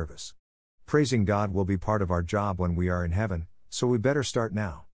next service. Praising God will be part of our job when we are in heaven, so we better start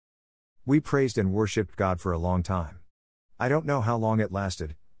now. We praised and worshipped God for a long time. I don't know how long it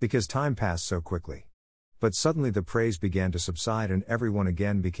lasted, because time passed so quickly. But suddenly the praise began to subside and everyone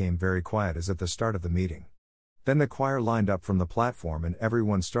again became very quiet as at the start of the meeting. Then the choir lined up from the platform and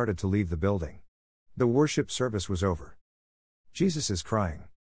everyone started to leave the building. The worship service was over. Jesus is crying.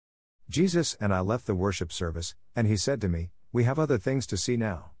 Jesus and I left the worship service, and he said to me, "We have other things to see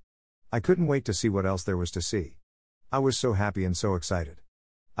now." I couldn't wait to see what else there was to see. I was so happy and so excited.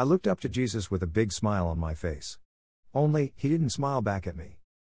 I looked up to Jesus with a big smile on my face. Only, he didn't smile back at me.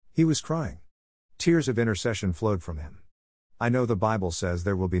 He was crying. Tears of intercession flowed from him. I know the Bible says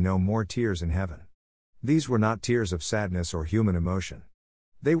there will be no more tears in heaven. These were not tears of sadness or human emotion.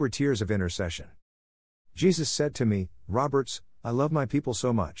 They were tears of intercession. Jesus said to me, "Roberts, I love my people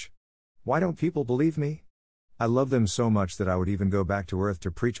so much. Why don't people believe me? I love them so much that I would even go back to earth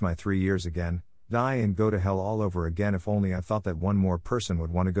to preach my 3 years again, die and go to hell all over again if only I thought that one more person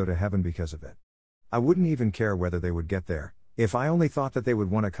would want to go to heaven because of it. I wouldn't even care whether they would get there. If I only thought that they would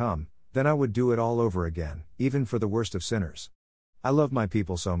want to come, then I would do it all over again, even for the worst of sinners. I love my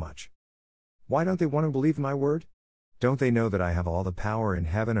people so much. Why don't they want to believe my word? Don't they know that I have all the power in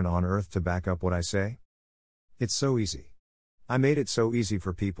heaven and on earth to back up what I say? It's so easy. I made it so easy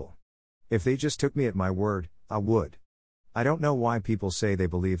for people. If they just took me at my word, I would. I don't know why people say they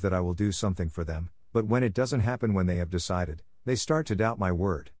believe that I will do something for them, but when it doesn't happen when they have decided, they start to doubt my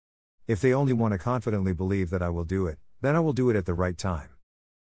word. If they only want to confidently believe that I will do it, then I will do it at the right time.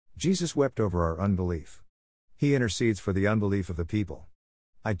 Jesus wept over our unbelief. He intercedes for the unbelief of the people.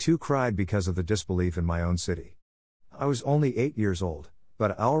 I too cried because of the disbelief in my own city. I was only 8 years old,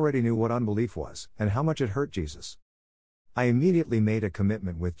 but I already knew what unbelief was, and how much it hurt Jesus. I immediately made a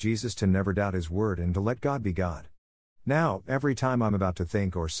commitment with Jesus to never doubt his word and to let God be God. Now, every time I'm about to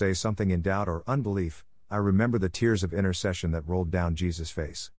think or say something in doubt or unbelief, I remember the tears of intercession that rolled down Jesus'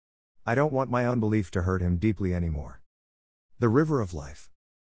 face. I don't want my unbelief to hurt him deeply anymore. The River of Life.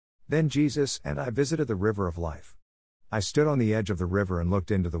 Then Jesus and I visited the River of Life. I stood on the edge of the river and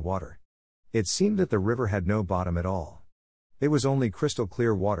looked into the water. It seemed that the river had no bottom at all. It was only crystal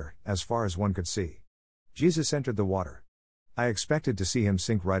clear water, as far as one could see. Jesus entered the water. I expected to see him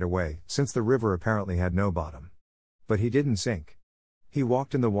sink right away, since the river apparently had no bottom. But he didn't sink. He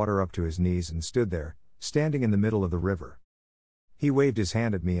walked in the water up to his knees and stood there, standing in the middle of the river. He waved his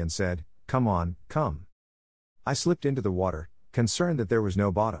hand at me and said, "Come on, come." I slipped into the water, concerned that there was no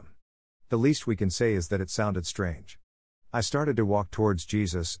bottom. The least we can say is that it sounded strange. I started to walk towards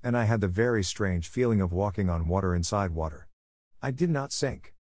Jesus and I had the very strange feeling of walking on water inside water. I did not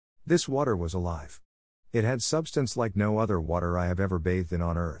sink. This water was alive. It had substance like no other water I have ever bathed in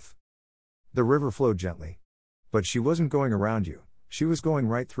on earth. The river flowed gently. But she wasn't going around you, she was going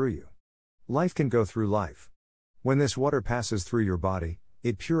right through you. Life can go through life. When this water passes through your body,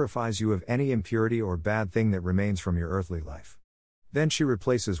 it purifies you of any impurity or bad thing that remains from your earthly life. Then she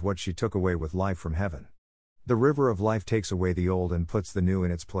replaces what she took away with life from heaven. The river of life takes away the old and puts the new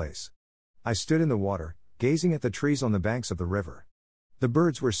in its place. I stood in the water, gazing at the trees on the banks of the river. The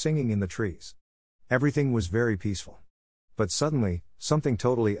birds were singing in the trees. Everything was very peaceful. But suddenly, something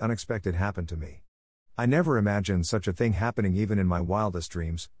totally unexpected happened to me. I never imagined such a thing happening even in my wildest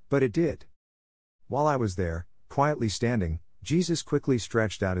dreams, but it did. While I was there, quietly standing, Jesus quickly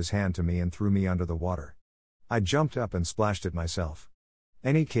stretched out his hand to me and threw me under the water. I jumped up and splashed it myself.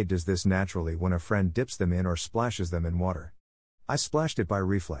 Any kid does this naturally when a friend dips them in or splashes them in water. I splashed it by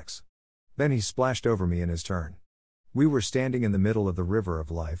reflex. Then he splashed over me in his turn. We were standing in the middle of the river of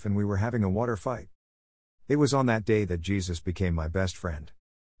life and we were having a water fight. It was on that day that Jesus became my best friend.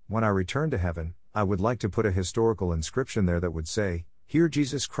 When I return to heaven, I would like to put a historical inscription there that would say, "Here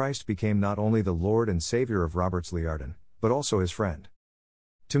Jesus Christ became not only the Lord and Savior of Roberts Liardon, but also his friend."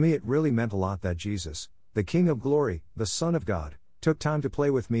 To me it really meant a lot that Jesus, the King of Glory, the Son of God, took time to play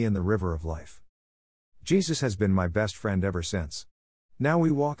with me in the river of life. Jesus has been my best friend ever since. Now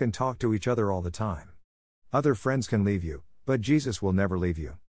we walk and talk to each other all the time. Other friends can leave you, but Jesus will never leave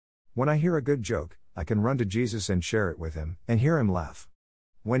you. When I hear a good joke, I can run to Jesus and share it with him, and hear him laugh.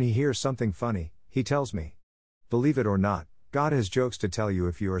 When he hears something funny, he tells me. Believe it or not, God has jokes to tell you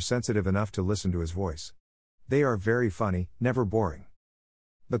if you are sensitive enough to listen to his voice. They are very funny, never boring.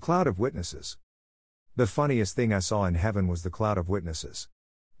 The cloud of witnesses. The funniest thing I saw in heaven was the cloud of witnesses.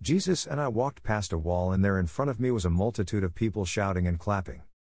 Jesus and I walked past a wall and there in front of me was a multitude of people shouting and clapping.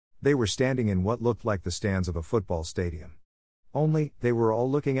 They were standing in what looked like the stands of a football stadium. Only, they were all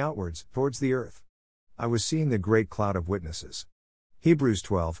looking outwards, towards the earth. I was seeing the great cloud of witnesses. Hebrews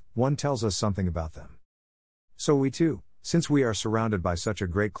 12:1 tells us something about them. So we too, since we are surrounded by such a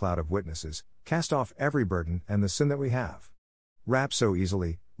great cloud of witnesses, cast off every burden and the sin that we have. Wrap so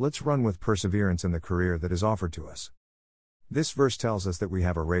easily, let's run with perseverance in the career that is offered to us. This verse tells us that we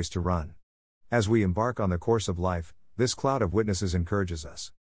have a race to run. As we embark on the course of life, this cloud of witnesses encourages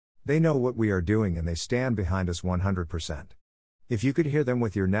us. They know what we are doing and they stand behind us 100%. If you could hear them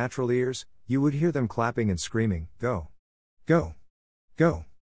with your natural ears, you would hear them clapping and screaming, "Go! Go! Go!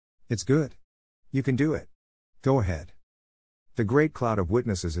 It's good! You can do it! Go ahead!" The great cloud of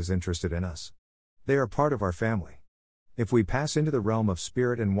witnesses is interested in us. They are part of our family. If we pass into the realm of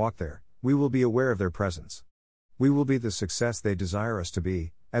spirit and walk there, we will be aware of their presence. We will be the success they desire us to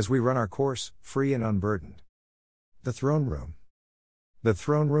be, as we run our course, free and unburdened. The throne room. The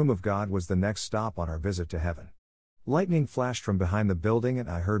throne room of God was the next stop on our visit to heaven. Lightning flashed from behind the building and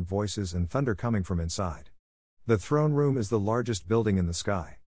I heard voices and thunder coming from inside. The throne room is the largest building in the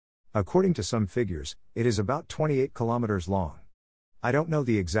sky. According to some figures, it is about 28 kilometers long. I don't know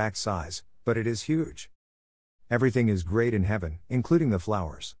the exact size, but it is huge. Everything is great in heaven, including the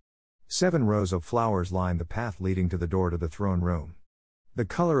flowers. 7 rows of flowers lined the path leading to the door to the throne room. The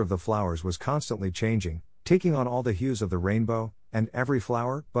color of the flowers was constantly changing, taking on all the hues of the rainbow, and every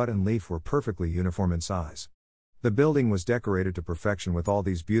flower, bud and leaf were perfectly uniform in size. The building was decorated to perfection with all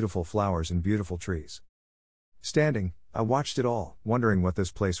these beautiful flowers and beautiful trees. Standing, I watched it all, wondering what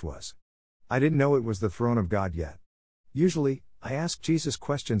this place was. I didn't know it was the throne of God yet. Usually, I asked Jesus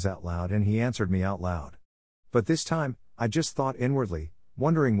questions out loud and he answered me out loud. But this time, I just thought inwardly,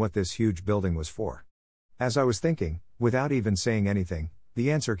 wondering what this huge building was for. As I was thinking, without even saying anything, the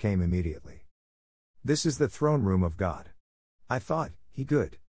answer came immediately. This is the throne room of God. I thought, he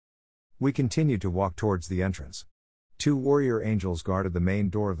good. We continued to walk towards the entrance. 2 warrior angels guarded the main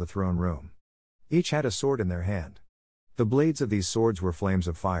door of the throne room. Each had a sword in their hand. The blades of these swords were flames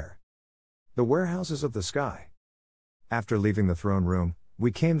of fire. The warehouses of the sky. After leaving the throne room,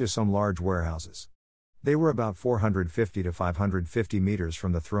 we came to some large warehouses. They were about 450 to 550 meters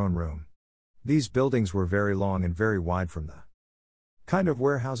from the throne room. These buildings were very long and very wide from the kind of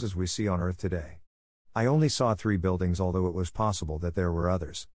warehouses we see on Earth today. I only saw 3 buildings, although it was possible that there were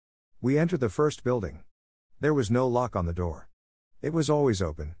others. We entered the first building. There was no lock on the door. It was always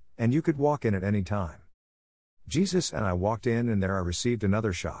open, and you could walk in at any time. Jesus and I walked in and there I received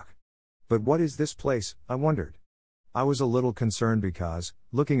another shock. But what is this place, I wondered. I was a little concerned because,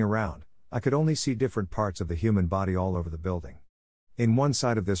 looking around, I could only see different parts of the human body all over the building. In one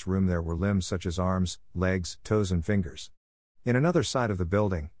side of this room there were limbs such as arms, legs, toes and fingers. In another side of the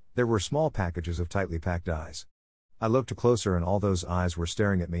building, there were small packages of tightly packed eyes. I looked closer and all those eyes were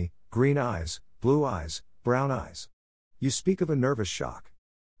staring at me, green eyes, blue eyes, brown eyes. You speak of a nervous shock.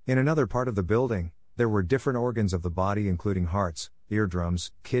 In another part of the building, there were different organs of the body including hearts,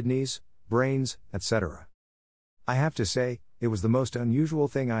 eardrums, kidneys, brains, etc. I have to say, it was the most unusual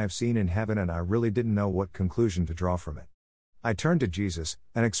thing I have seen in heaven and I really didn't know what conclusion to draw from it. I turned to Jesus,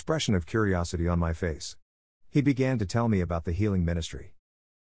 an expression of curiosity on my face. He began to tell me about the healing ministry.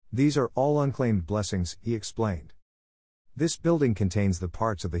 These are all unclaimed blessings, he explained. This building contains the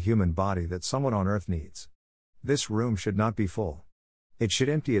parts of the human body that someone on earth needs. This room should not be full. It should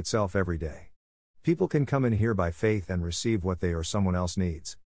empty itself every day. People can come in here by faith and receive what they or someone else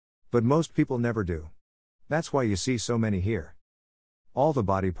needs. But most people never do. That's why you see so many here. All the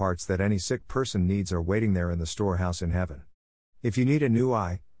body parts that any sick person needs are waiting there in the storehouse in heaven. If you need a new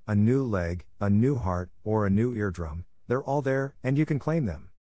eye, a new leg, a new heart, or a new eardrum, they're all there, and you can claim them.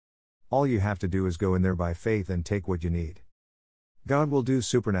 All you have to do is go in there by faith and take what you need. God will do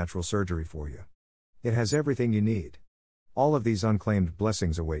supernatural surgery for you. It has everything you need. All of these unclaimed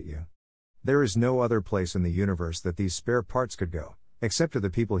blessings await you. There is no other place in the universe that these spare parts could go, except to the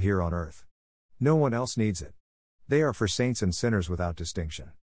people here on earth. No one else needs it. They are for saints and sinners without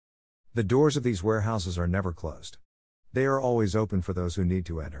distinction. The doors of these warehouses are never closed. They are always open for those who need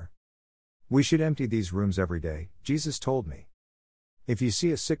to enter. We should empty these rooms every day, Jesus told me. If you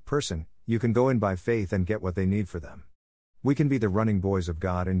see a sick person, you can go in by faith and get what they need for them. We can be the running boys of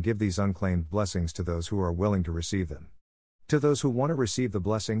God and give these unclaimed blessings to those who are willing to receive them. To those who want to receive the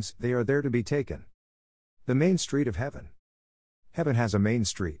blessings, they are there to be taken. The main street of heaven. Heaven has a main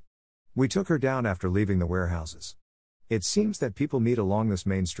street. We took her down after leaving the warehouses. It seems that people meet along this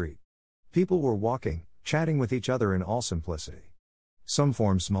main street. People were walking, chatting with each other in all simplicity. Some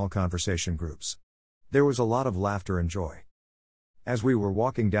formed small conversation groups. There was a lot of laughter and joy. As we were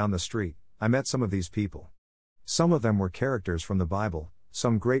walking down the street, I met some of these people. Some of them were characters from the Bible,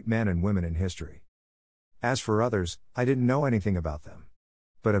 some great men and women in history. As for others, I didn't know anything about them.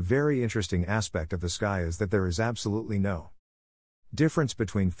 But a very interesting aspect of the sky is that there is absolutely no difference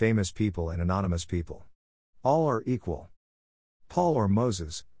between famous people and anonymous people. All are equal. Paul or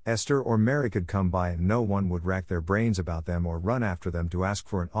Moses, Esther or Mary could come by and no one would rack their brains about them or run after them to ask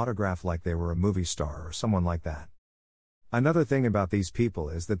for an autograph like they were a movie star or someone like that. Another thing about these people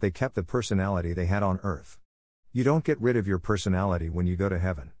is that they kept the personality they had on earth. You don't get rid of your personality when you go to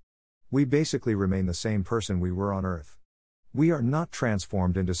heaven. We basically remain the same person we were on earth. We are not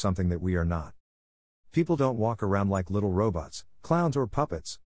transformed into something that we are not. People don't walk around like little robots, clowns or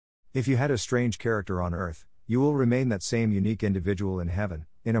puppets. If you had a strange character on earth, you will remain that same unique individual in heaven,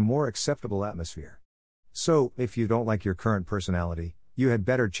 in a more acceptable atmosphere. So, if you don't like your current personality, you had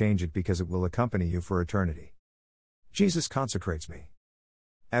better change it because it will accompany you for eternity. Jesus consecrates me.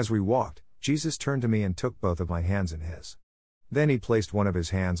 As we walked, Jesus turned to me and took both of my hands in his. Then he placed one of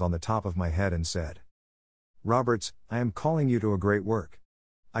his hands on the top of my head and said, "Roberts, I am calling you to a great work.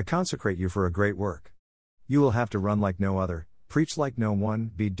 I consecrate you for a great work. You will have to run like no other, preach like no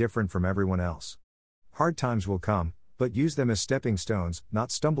one, be different from everyone else. Hard times will come, but use them as stepping stones,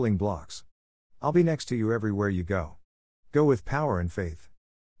 not stumbling blocks. I'll be next to you everywhere you go. Go with power and faith.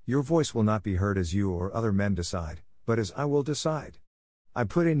 Your voice will not be heard as you or other men decide, but as I will decide. I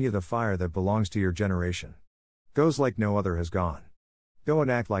put in you the fire that belongs to your generation. Goes like no other has gone. Go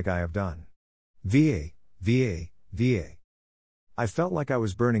and act like I have done. VA, VA, VA. I felt like I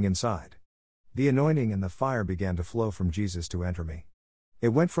was burning inside. The anointing and the fire began to flow from Jesus to enter me. It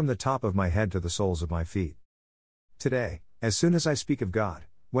went from the top of my head to the soles of my feet. Today, as soon as I speak of God,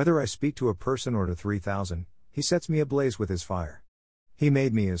 whether I speak to a person or to 3,000, he sets me ablaze with his fire. He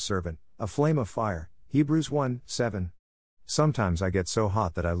made me his servant, a flame of fire, Hebrews 1:7. Sometimes I get so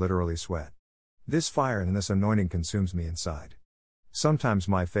hot that I literally sweat. This fire and this anointing consumes me inside. Sometimes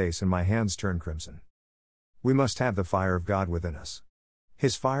my face and my hands turn crimson. We must have the fire of God within us.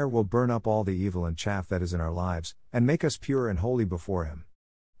 His fire will burn up all the evil and chaff that is in our lives, and make us pure and holy before him.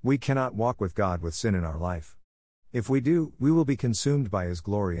 We cannot walk with God with sin in our life. If we do, we will be consumed by his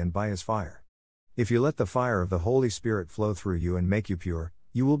glory and by his fire. If you let the fire of the Holy Spirit flow through you and make you pure,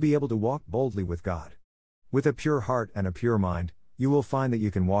 you will be able to walk boldly with God. With a pure heart and a pure mind, you will find that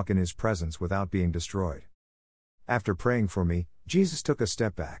you can walk in his presence without being destroyed. After praying for me, Jesus took a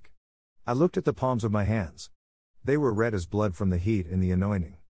step back. I looked at the palms of my hands. They were red as blood from the heat and the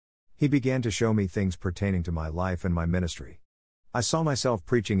anointing. He began to show me things pertaining to my life and my ministry. I saw myself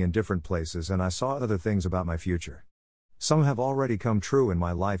preaching in different places and I saw other things about my future. Some have already come true in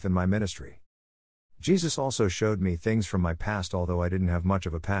my life and my ministry. Jesus also showed me things from my past, although I didn't have much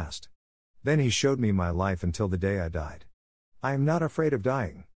of a past. Then he showed me my life until the day I died. I am not afraid of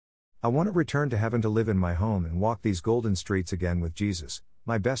dying. I want to return to heaven to live in my home and walk these golden streets again with Jesus,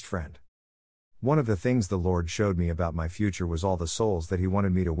 my best friend. One of the things the Lord showed me about my future was all the souls that he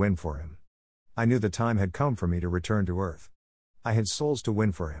wanted me to win for him. I knew the time had come for me to return to earth. I had souls to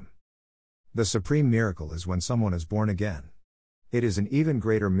win for him. The supreme miracle is when someone is born again. It is an even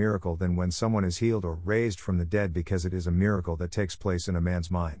greater miracle than when someone is healed or raised from the dead, because it is a miracle that takes place in a man's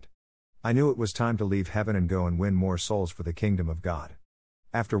mind. I knew it was time to leave heaven and go and win more souls for the kingdom of God.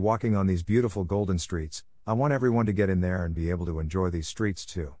 After walking on these beautiful golden streets, I want everyone to get in there and be able to enjoy these streets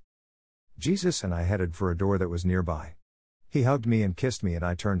too. Jesus and I headed for a door that was nearby. He hugged me and kissed me and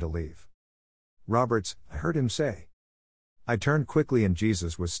I turned to leave. "Roberts," I heard him say. I turned quickly and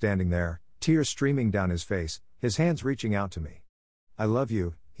Jesus was standing there, tears streaming down his face, his hands reaching out to me. "I love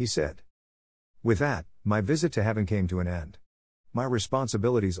you," he said. With that, my visit to heaven came to an end. My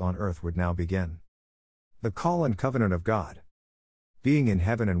responsibilities on earth would now begin. The call and covenant of God. Being in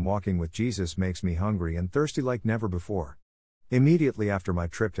heaven and walking with Jesus makes me hungry and thirsty like never before. Immediately after my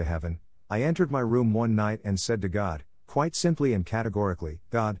trip to heaven, I entered my room one night and said to God, quite simply and categorically,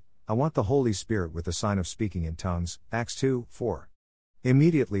 God, I want the Holy Spirit with the sign of speaking in tongues, Acts 2:4.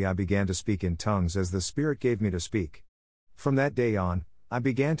 Immediately I began to speak in tongues as the Spirit gave me to speak. From that day on, I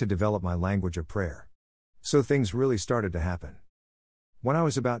began to develop my language of prayer. So things really started to happen. When I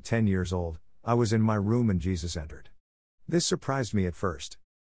was about 10 years old, I was in my room and Jesus entered. This surprised me at first.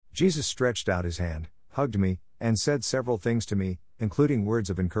 Jesus stretched out his hand, hugged me, and said several things to me, including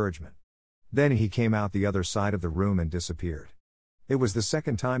words of encouragement. Then he came out the other side of the room and disappeared. It was the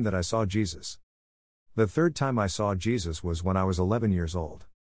second time that I saw Jesus. The third time I saw Jesus was when I was 11 years old.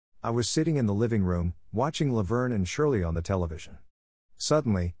 I was sitting in the living room, watching Laverne and Shirley on the television.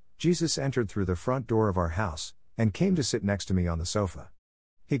 Suddenly, Jesus entered through the front door of our house, and came to sit next to me on the sofa.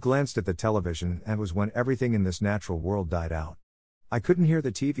 He glanced at the television, and it was when everything in this natural world died out. I couldn't hear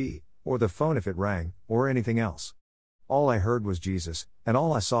the TV, or the phone if it rang, or anything else. All I heard was Jesus, and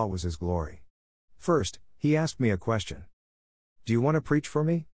all I saw was his glory. First, he asked me a question. Do you want to preach for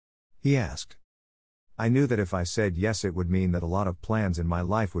me? He asked. I knew that if I said yes, it would mean that a lot of plans in my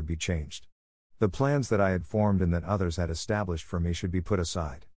life would be changed. The plans that I had formed and that others had established for me should be put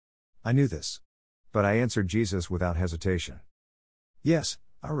aside. I knew this. But I answered Jesus without hesitation. Yes,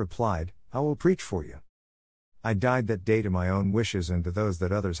 I replied, I will preach for you. I died that day to my own wishes and to those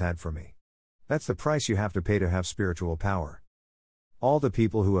that others had for me. That's the price you have to pay to have spiritual power. All the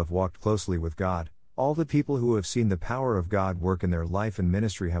people who have walked closely with God, all the people who have seen the power of God work in their life and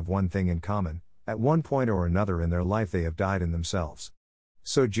ministry have one thing in common: at one point or another in their life they have died in themselves.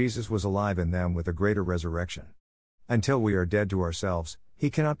 So Jesus was alive in them with a greater resurrection. Until we are dead to ourselves, he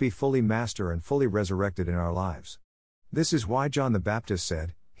cannot be fully master and fully resurrected in our lives. This is why John the Baptist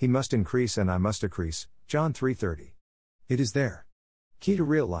said, he must increase and I must decrease, John 3:30. It is there. Key to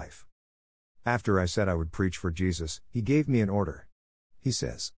real life. After I said I would preach for Jesus, he gave me an order. He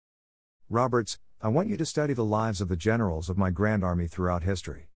says, Roberts, I want you to study the lives of the generals of my grand army throughout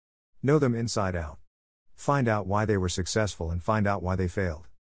history. Know them inside out. Find out why they were successful and find out why they failed.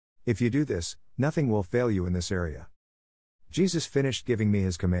 If you do this, nothing will fail you in this area. Jesus finished giving me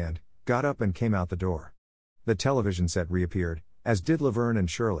his command, got up and came out the door. The television set reappeared, as did Laverne and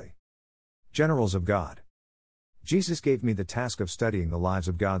Shirley. Generals of God. Jesus gave me the task of studying the lives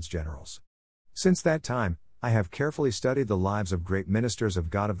of God's generals. Since that time, I have carefully studied the lives of great ministers of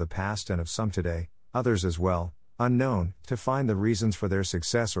God of the past and of some today, others as well, unknown, to find the reasons for their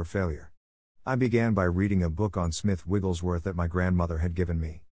success or failure. I began by reading a book on Smith Wigglesworth that my grandmother had given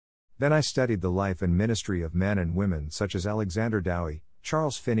me. Then I studied the life and ministry of men and women such as Alexander Dowie,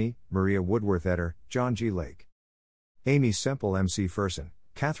 Charles Finney, Maria Woodworth Etter, John G. Lake, Amy Semple, M.C. Ferson,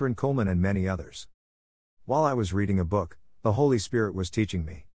 Catherine Coleman and many others. While I was reading a book, the Holy Spirit was teaching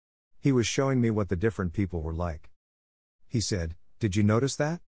me. He was showing me what the different people were like. He said, did you notice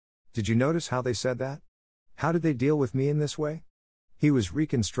that? Did you notice how they said that? How did they deal with me in this way? He was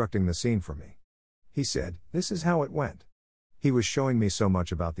reconstructing the scene for me. He said, this is how it went. He was showing me so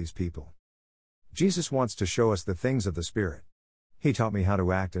much about these people. Jesus wants to show us the things of the Spirit. He taught me how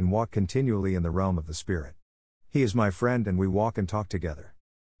to act and walk continually in the realm of the Spirit. He is my friend and we walk and talk together.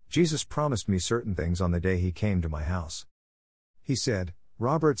 Jesus promised me certain things on the day he came to my house. He said,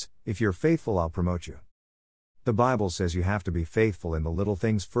 Roberts, if you're faithful, I'll promote you. The Bible says you have to be faithful in the little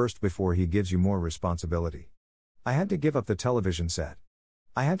things first before he gives you more responsibility. I had to give up the television set.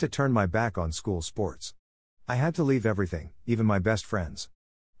 I had to turn my back on school sports. I had to leave everything, even my best friends.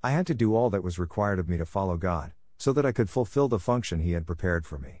 I had to do all that was required of me to follow God, so that I could fulfill the function he had prepared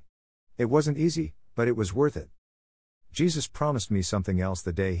for me. It wasn't easy, but it was worth it. Jesus promised me something else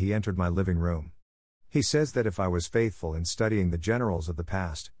the day he entered my living room. He says that if I was faithful in studying the generals of the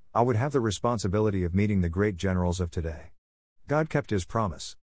past, I would have the responsibility of meeting the great generals of today. God kept his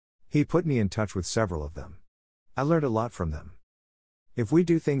promise. He put me in touch with several of them. I learned a lot from them. If we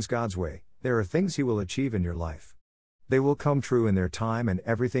do things God's way, there are things he will achieve in your life. They will come true in their time and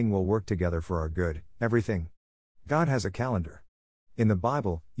everything will work together for our good, everything. God has a calendar. In the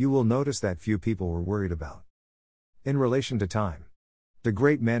Bible, you will notice that few people were worried about. In relation to time, the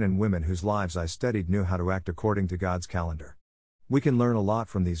great men and women whose lives I studied knew how to act according to God's calendar. We can learn a lot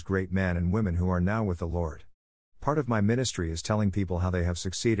from these great men and women who are now with the Lord. Part of my ministry is telling people how they have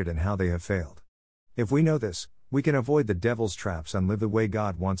succeeded and how they have failed. If we know this, we can avoid the devil's traps and live the way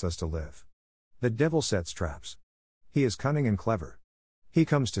God wants us to live. The devil sets traps. He is cunning and clever. He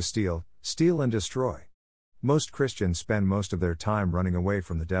comes to steal and destroy. Most Christians spend most of their time running away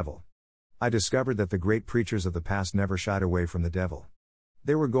from the devil. I discovered that the great preachers of the past never shied away from the devil.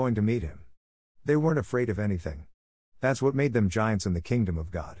 They were going to meet him. They weren't afraid of anything. That's what made them giants in the kingdom of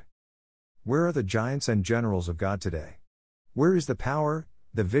God. Where are the giants and generals of God today? Where is the power,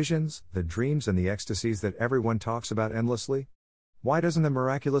 the visions, the dreams and the ecstasies that everyone talks about endlessly? Why doesn't the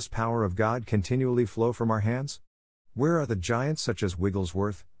miraculous power of God continually flow from our hands? Where are the giants such as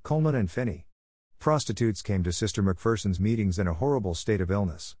Wigglesworth, Coleman and Finney? Prostitutes came to Sister McPherson's meetings in a horrible state of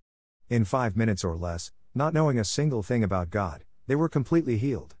illness. In 5 minutes or less, not knowing a single thing about God, they were completely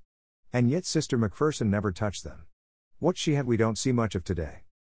healed. And yet Sister McPherson never touched them. What she had we don't see much of today.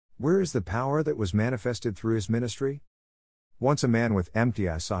 Where is the power that was manifested through his ministry? Once a man with empty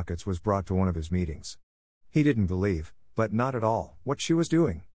eye sockets was brought to one of his meetings. He didn't believe, but not at all, what she was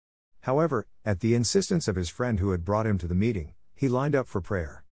doing. However, at the insistence of his friend who had brought him to the meeting, he lined up for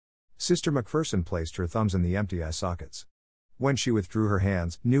prayer. Sister McPherson placed her thumbs in the empty eye sockets. When she withdrew her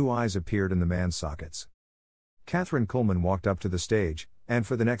hands, new eyes appeared in the man's sockets. Catherine Kuhlman walked up to the stage, and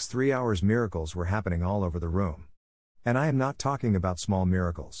for the next 3 hours miracles were happening all over the room. And I am not talking about small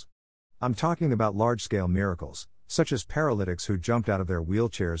miracles. I'm talking about large-scale miracles, such as paralytics who jumped out of their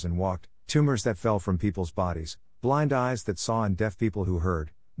wheelchairs and walked, tumors that fell from people's bodies, blind eyes that saw and deaf people who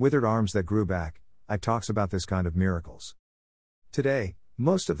heard, withered arms that grew back. I talks about this kind of miracles. Today,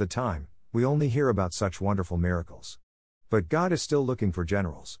 most of the time, we only hear about such wonderful miracles. But God is still looking for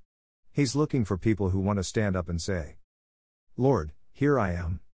generals. He's looking for people who want to stand up and say, Lord, here I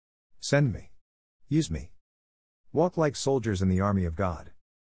am. Send me. Use me. Walk like soldiers in the army of God.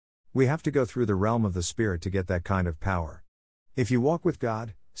 We have to go through the realm of the Spirit to get that kind of power. If you walk with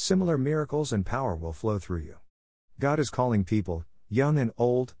God, similar miracles and power will flow through you. God is calling people, young and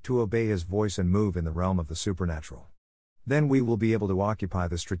old, to obey His voice and move in the realm of the supernatural. Then we will be able to occupy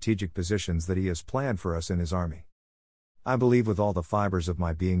the strategic positions that He has planned for us in His army. I believe with all the fibers of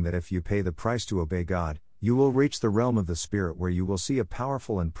my being that if you pay the price to obey God, you will reach the realm of the Spirit where you will see a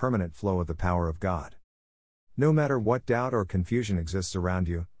powerful and permanent flow of the power of God. No matter what doubt or confusion exists around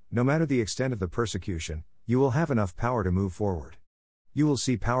you, no matter the extent of the persecution, you will have enough power to move forward. You will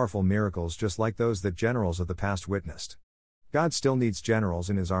see powerful miracles just like those that generals of the past witnessed. God still needs generals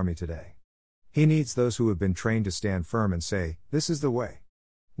in His army today. He needs those who have been trained to stand firm and say, "This is the way.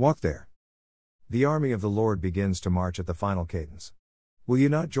 Walk there." The army of the Lord begins to march at the final cadence. Will you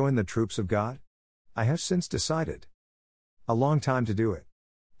not join the troops of God? I have since decided. A long time to do it.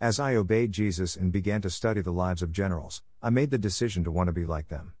 As I obeyed Jesus and began to study the lives of generals, I made the decision to want to be like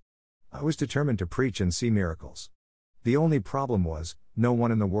them. I was determined to preach and see miracles. The only problem was, no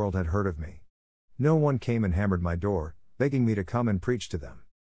one in the world had heard of me. No one came and hammered my door, begging me to come and preach to them.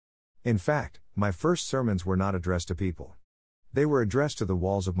 In fact, my first sermons were not addressed to people. They were addressed to the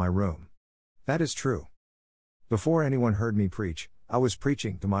walls of my room. That is true. Before anyone heard me preach, I was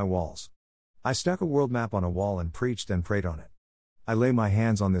preaching to my walls. I stuck a world map on a wall and preached and prayed on it. I lay my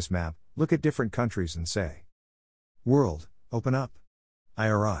hands on this map, look at different countries and say, "World, open up. I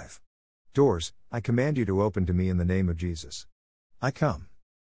arrive. Doors, I command you to open to me in the name of Jesus. I come."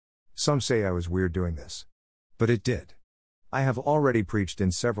 Some say I was weird doing this. But it did. I have already preached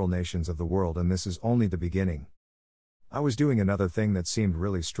in several nations of the world and this is only the beginning. I was doing another thing that seemed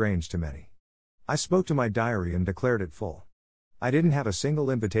really strange to many. I spoke to my diary and declared it full. I didn't have a single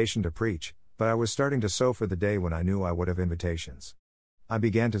invitation to preach, but I was starting to sow for the day when I knew I would have invitations. I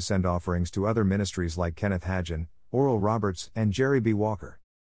began to send offerings to other ministries like Kenneth Hagin, Oral Roberts, and Jerry B. Walker.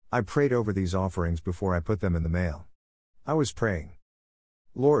 I prayed over these offerings before I put them in the mail. I was praying,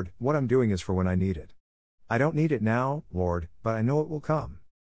 "Lord, what I'm doing is for when I need it. I don't need it now, Lord, but I know it will come.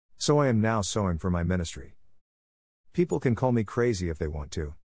 So I am now sowing for my ministry." People can call me crazy if they want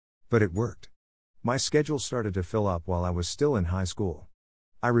to. But it worked. My schedule started to fill up while I was still in high school.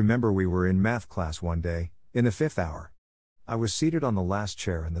 I remember we were in math class one day, in the 5th hour. I was seated on the last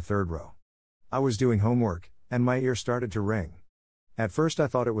chair in the 3rd row. I was doing homework, and my ear started to ring. At first I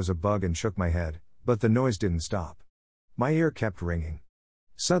thought it was a bug and shook my head, but the noise didn't stop. My ear kept ringing.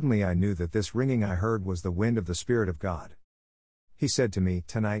 Suddenly I knew that this ringing I heard was the wind of the Spirit of God. He said to me,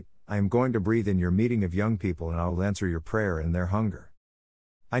 "Tonight, I am going to breathe in your meeting of young people and I will answer your prayer and their hunger."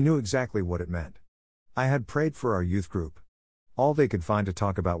 I knew exactly what it meant. I had prayed for our youth group. All they could find to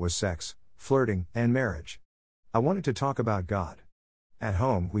talk about was sex, flirting, and marriage. I wanted to talk about God. At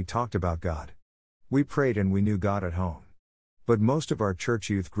home, we talked about God. We prayed and we knew God at home. But most of our church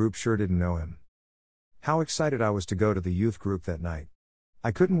youth group sure didn't know Him. How excited I was to go to the youth group that night.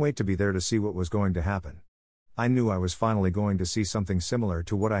 I couldn't wait to be there to see what was going to happen. I knew I was finally going to see something similar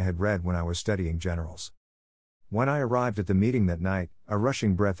to what I had read when I was studying generals. When I arrived at the meeting that night, a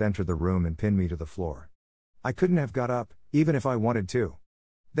rushing breath entered the room and pinned me to the floor. I couldn't have got up, even if I wanted to.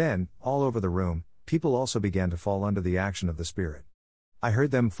 Then, all over the room, people also began to fall under the action of the Spirit. I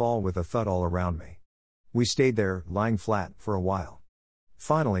heard them fall with a thud all around me. We stayed there, lying flat, for a while.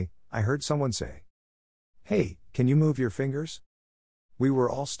 Finally, I heard someone say, "Hey, can you move your fingers?" We were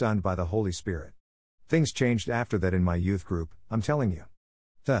all stunned by the Holy Spirit. Things changed after that in my youth group, I'm telling you.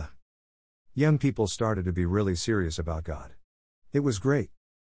 The young people started to be really serious about God. It was great.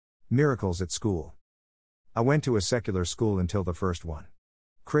 Miracles at school. I went to a secular school until the first one.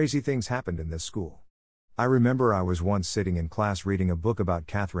 Crazy things happened in this school. I remember I was once sitting in class reading a book about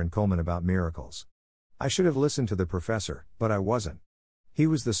Catherine Coleman about miracles. I should have listened to the professor, but I wasn't. He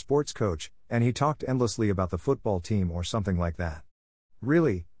was the sports coach, and he talked endlessly about the football team or something like that.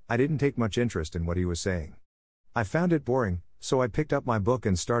 Really, I didn't take much interest in what he was saying. I found it boring, so I picked up my book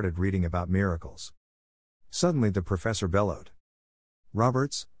and started reading about miracles. Suddenly the professor bellowed,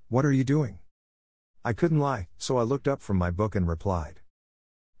 "Roberts, what are you doing?" I couldn't lie, so I looked up from my book and replied,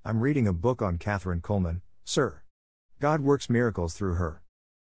 "I'm reading a book on Catherine Coleman, sir. God works miracles through her."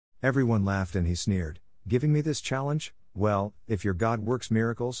 Everyone laughed and he sneered, giving me this challenge, "Well, if your God works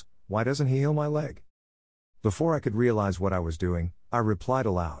miracles, why doesn't he heal my leg?" Before I could realize what I was doing, I replied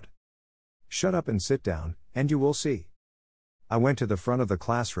aloud, "Shut up and sit down, and you will see." I went to the front of the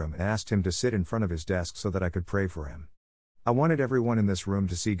classroom and asked him to sit in front of his desk so that I could pray for him. I wanted everyone in this room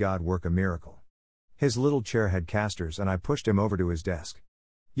to see God work a miracle. His little chair had casters and I pushed him over to his desk.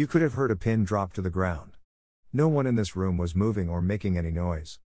 You could have heard a pin drop to the ground. No one in this room was moving or making any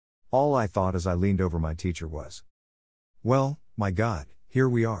noise. All I thought as I leaned over my teacher was, "Well, my God, here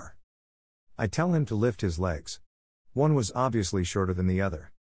we are." I tell him to lift his legs. One was obviously shorter than the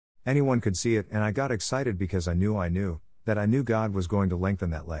other. Anyone could see it, and I got excited because I knew God was going to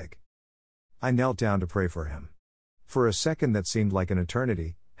lengthen that leg. I knelt down to pray for him. For a second that seemed like an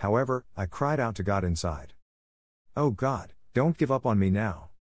eternity, however, I cried out to God inside. "Oh God, don't give up on me now.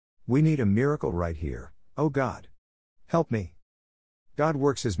 We need a miracle right here, oh God. Help me." God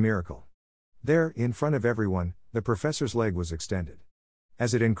works his miracle. There, in front of everyone, the professor's leg was extended.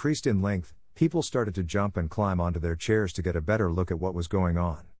 As it increased in length, people started to jump and climb onto their chairs to get a better look at what was going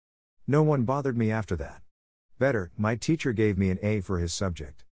on. No one bothered me after that. Better, my teacher gave me an A for his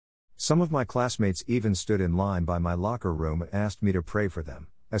subject. Some of my classmates even stood in line by my locker room and asked me to pray for them,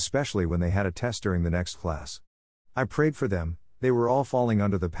 especially when they had a test during the next class. I prayed for them. They were all falling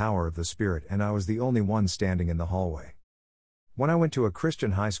under the power of the Spirit and I was the only one standing in the hallway. When I went to a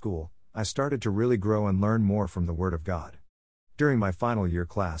Christian high school, I started to really grow and learn more from the Word of God. During my final year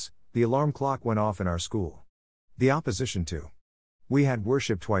class, the alarm clock went off in our school. The opposition to. We had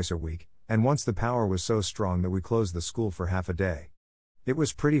worship twice a week, and once the power was so strong that we closed the school for half a day. It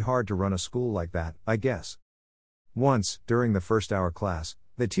was pretty hard to run a school like that, I guess. Once, during the first hour class,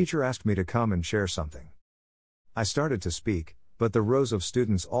 the teacher asked me to come and share something. I started to speak, but the rows of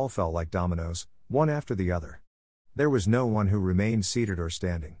students all fell like dominoes, one after the other. There was no one who remained seated or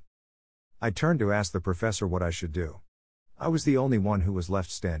standing. I turned to ask the professor what I should do. I was the only one who was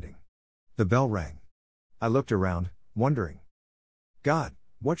left standing. The bell rang. I looked around, wondering, "God,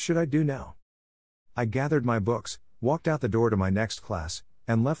 what should I do now?" I gathered my books, walked out the door to my next class,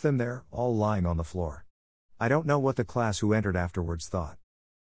 and left them there, all lying on the floor. I don't know what the class who entered afterwards thought.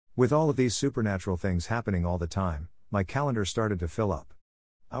 With all of these supernatural things happening all the time, my calendar started to fill up.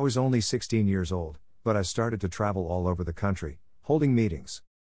 I was only 16 years old, but I started to travel all over the country, holding meetings.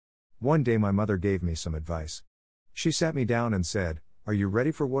 One day my mother gave me some advice. She sat me down and said, "Are you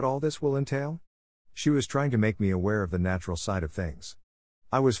ready for what all this will entail?" She was trying to make me aware of the natural side of things.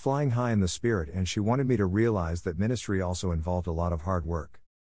 I was flying high in the Spirit and she wanted me to realize that ministry also involved a lot of hard work.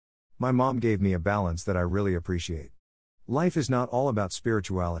 My mom gave me a balance that I really appreciate. Life is not all about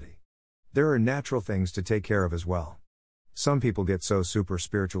spirituality. There are natural things to take care of as well. Some people get so super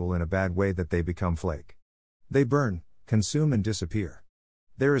spiritual in a bad way that they become flake. They burn, consume and disappear.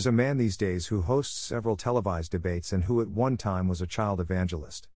 There is a man these days who hosts several televised debates and who at one time was a child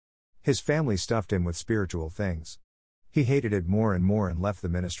evangelist. His family stuffed him with spiritual things. He hated it more and more and left the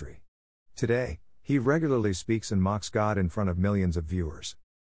ministry. Today, he regularly speaks and mocks God in front of millions of viewers.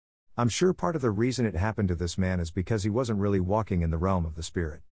 I'm sure part of the reason it happened to this man is because he wasn't really walking in the realm of the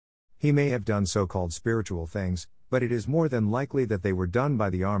Spirit. He may have done so-called spiritual things, but it is more than likely that they were done by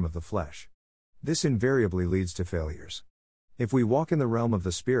the arm of the flesh. This invariably leads to failures. If we walk in the realm of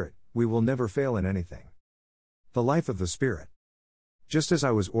the Spirit, we will never fail in anything. The life of the Spirit. Just as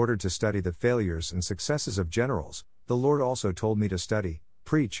I was ordered to study the failures and successes of generals, the Lord also told me to study,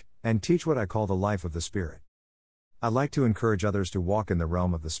 preach, and teach what I call the life of the Spirit. I like to encourage others to walk in the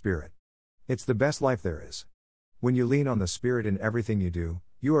realm of the Spirit. It's the best life there is. When you lean on the Spirit in everything you do,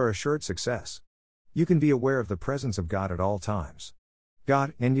 you are assured success. You can be aware of the presence of God at all times.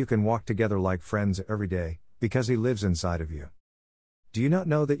 God and you can walk together like friends every day, because He lives inside of you. Do you not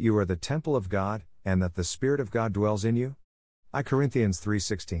know that you are the temple of God, and that the Spirit of God dwells in you? 1 Corinthians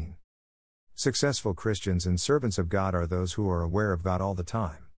 3:16. Successful Christians and servants of God are those who are aware of God all the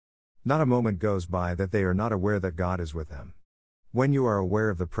time. Not a moment goes by that they are not aware that God is with them. When you are aware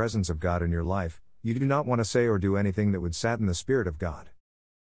of the presence of God in your life, you do not want to say or do anything that would sadden the Spirit of God.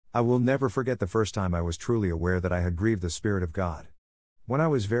 I will never forget the first time I was truly aware that I had grieved the Spirit of God. When I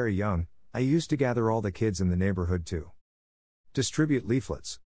was very young, I used to gather all the kids in the neighborhood to distribute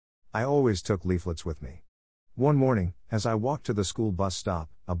leaflets. I always took leaflets with me. One morning, as I walked to the school bus stop,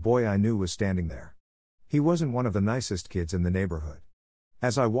 a boy I knew was standing there. He wasn't one of the nicest kids in the neighborhood.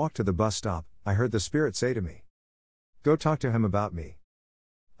 As I walked to the bus stop, I heard the Spirit say to me, "Go talk to him about me."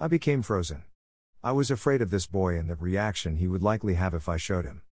 I became frozen. I was afraid of this boy and the reaction he would likely have if I showed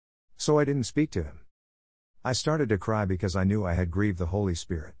him. So I didn't speak to him. I started to cry because I knew I had grieved the Holy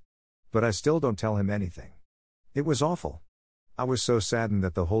Spirit. But I still don't tell him anything. It was awful. I was so saddened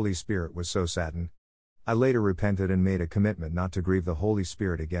that the Holy Spirit was so saddened. I later repented and made a commitment not to grieve the Holy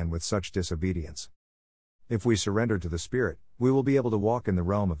Spirit again with such disobedience. If we surrender to the Spirit, we will be able to walk in the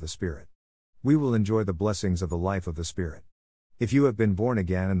realm of the Spirit. We will enjoy the blessings of the life of the Spirit. If you have been born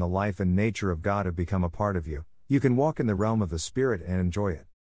again and the life and nature of God have become a part of you, you can walk in the realm of the Spirit and enjoy it.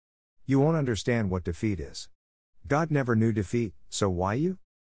 You won't understand what defeat is. God never knew defeat, so why you?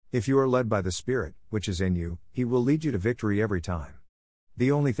 If you are led by the Spirit, which is in you, He will lead you to victory every time.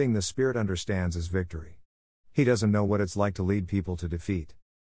 The only thing the Spirit understands is victory. He doesn't know what it's like to lead people to defeat.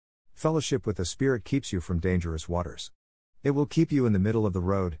 Fellowship with the Spirit keeps you from dangerous waters. It will keep you in the middle of the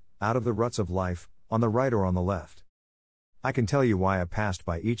road, out of the ruts of life, on the right or on the left. I can tell you why I passed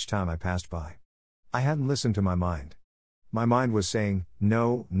by each time I passed by. I hadn't listened to my mind. My mind was saying,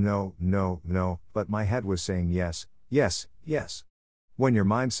 no, no, no, no, but my head was saying yes, yes, yes. When your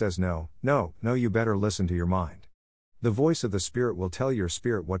mind says no, no, no, you better listen to your mind. The voice of the Spirit will tell your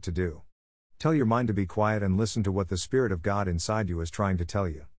spirit what to do. Tell your mind to be quiet and listen to what the Spirit of God inside you is trying to tell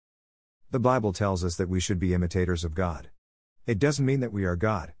you. The Bible tells us that we should be imitators of God. It doesn't mean that we are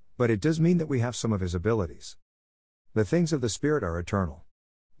God, but it does mean that we have some of His abilities. The things of the Spirit are eternal.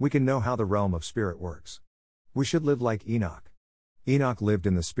 We can know how the realm of Spirit works. We should live like Enoch. Enoch lived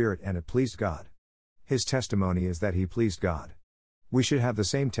in the Spirit and it pleased God. His testimony is that he pleased God. We should have the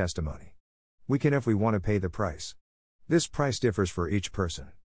same testimony. We can if we want to pay the price. This price differs for each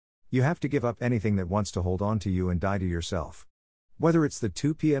person. You have to give up anything that wants to hold on to you and die to yourself. Whether it's the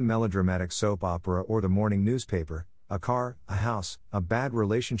 2 p.m. melodramatic soap opera or the morning newspaper, a car, a house, a bad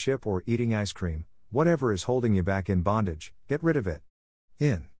relationship or eating ice cream, whatever is holding you back in bondage, get rid of it.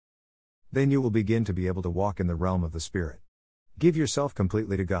 Then you will begin to be able to walk in the realm of the Spirit. Give yourself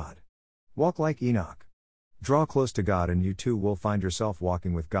completely to God. Walk like Enoch. Draw close to God and you too will find yourself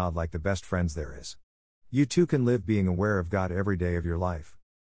walking with God like the best friends there is. You too can live being aware of God every day of your life.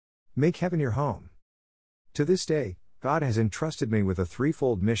 Make heaven your home. To this day, God has entrusted me with a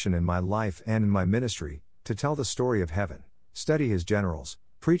threefold mission in my life and in my ministry, to tell the story of heaven, study His generals,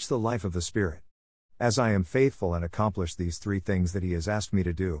 preach the life of the Spirit. As I am faithful and accomplish these three things that He has asked me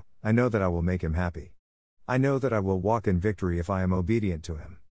to do, I know that I will make Him happy. I know that I will walk in victory if I am obedient to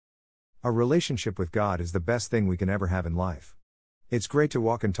Him. A relationship with God is the best thing we can ever have in life. It's great to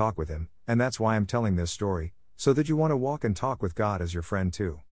walk and talk with Him, and that's why I'm telling this story, so that you want to walk and talk with God as your friend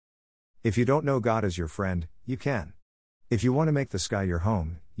too. If you don't know God as your friend, you can. If you want to make the sky your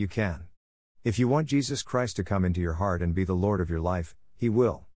home, you can. If you want Jesus Christ to come into your heart and be the Lord of your life, He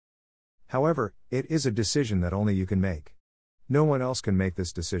will. However, it is a decision that only you can make. No one else can make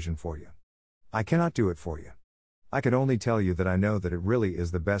this decision for you. I cannot do it for you. I can only tell you that I know that it really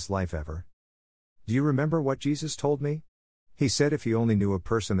is the best life ever. Do you remember what Jesus told me? He said if He only knew a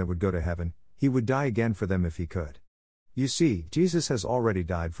person that would go to heaven, He would die again for them if He could. You see, Jesus has already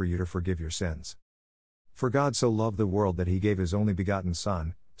died for you to forgive your sins. For God so loved the world that He gave His only begotten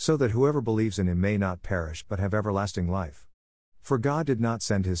Son, so that whoever believes in Him may not perish but have everlasting life. For God did not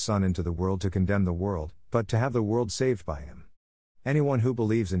send His Son into the world to condemn the world, but to have the world saved by Him. Anyone who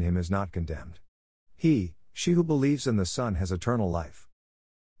believes in Him is not condemned. She who believes in the Son has eternal life.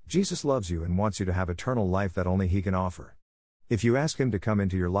 Jesus loves you and wants you to have eternal life that only He can offer. If you ask Him to come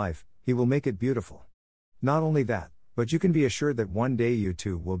into your life, He will make it beautiful. Not only that, but you can be assured that one day you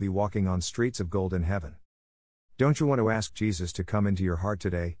too will be walking on streets of gold in heaven. Don't you want to ask Jesus to come into your heart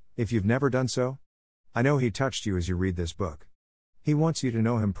today, if you've never done so? I know He touched you as you read this book. He wants you to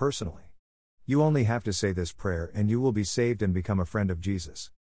know Him personally. You only have to say this prayer and you will be saved and become a friend of Jesus.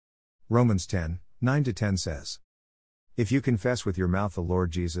 Romans 10:9-10 says, If you confess with your mouth the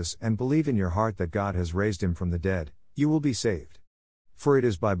Lord Jesus and believe in your heart that God has raised Him from the dead, you will be saved. For it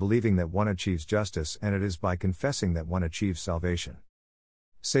is by believing that one achieves justice, and it is by confessing that one achieves salvation.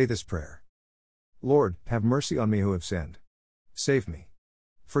 Say this prayer. Lord, have mercy on me who have sinned. Save me.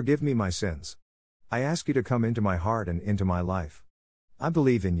 Forgive me my sins. I ask you to come into my heart and into my life. I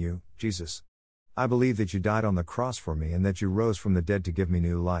believe in you, Jesus. I believe that you died on the cross for me and that you rose from the dead to give me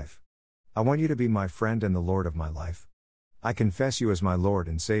new life. I want you to be my friend and the Lord of my life. I confess you as my Lord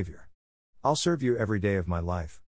and Savior. I'll serve you every day of my life.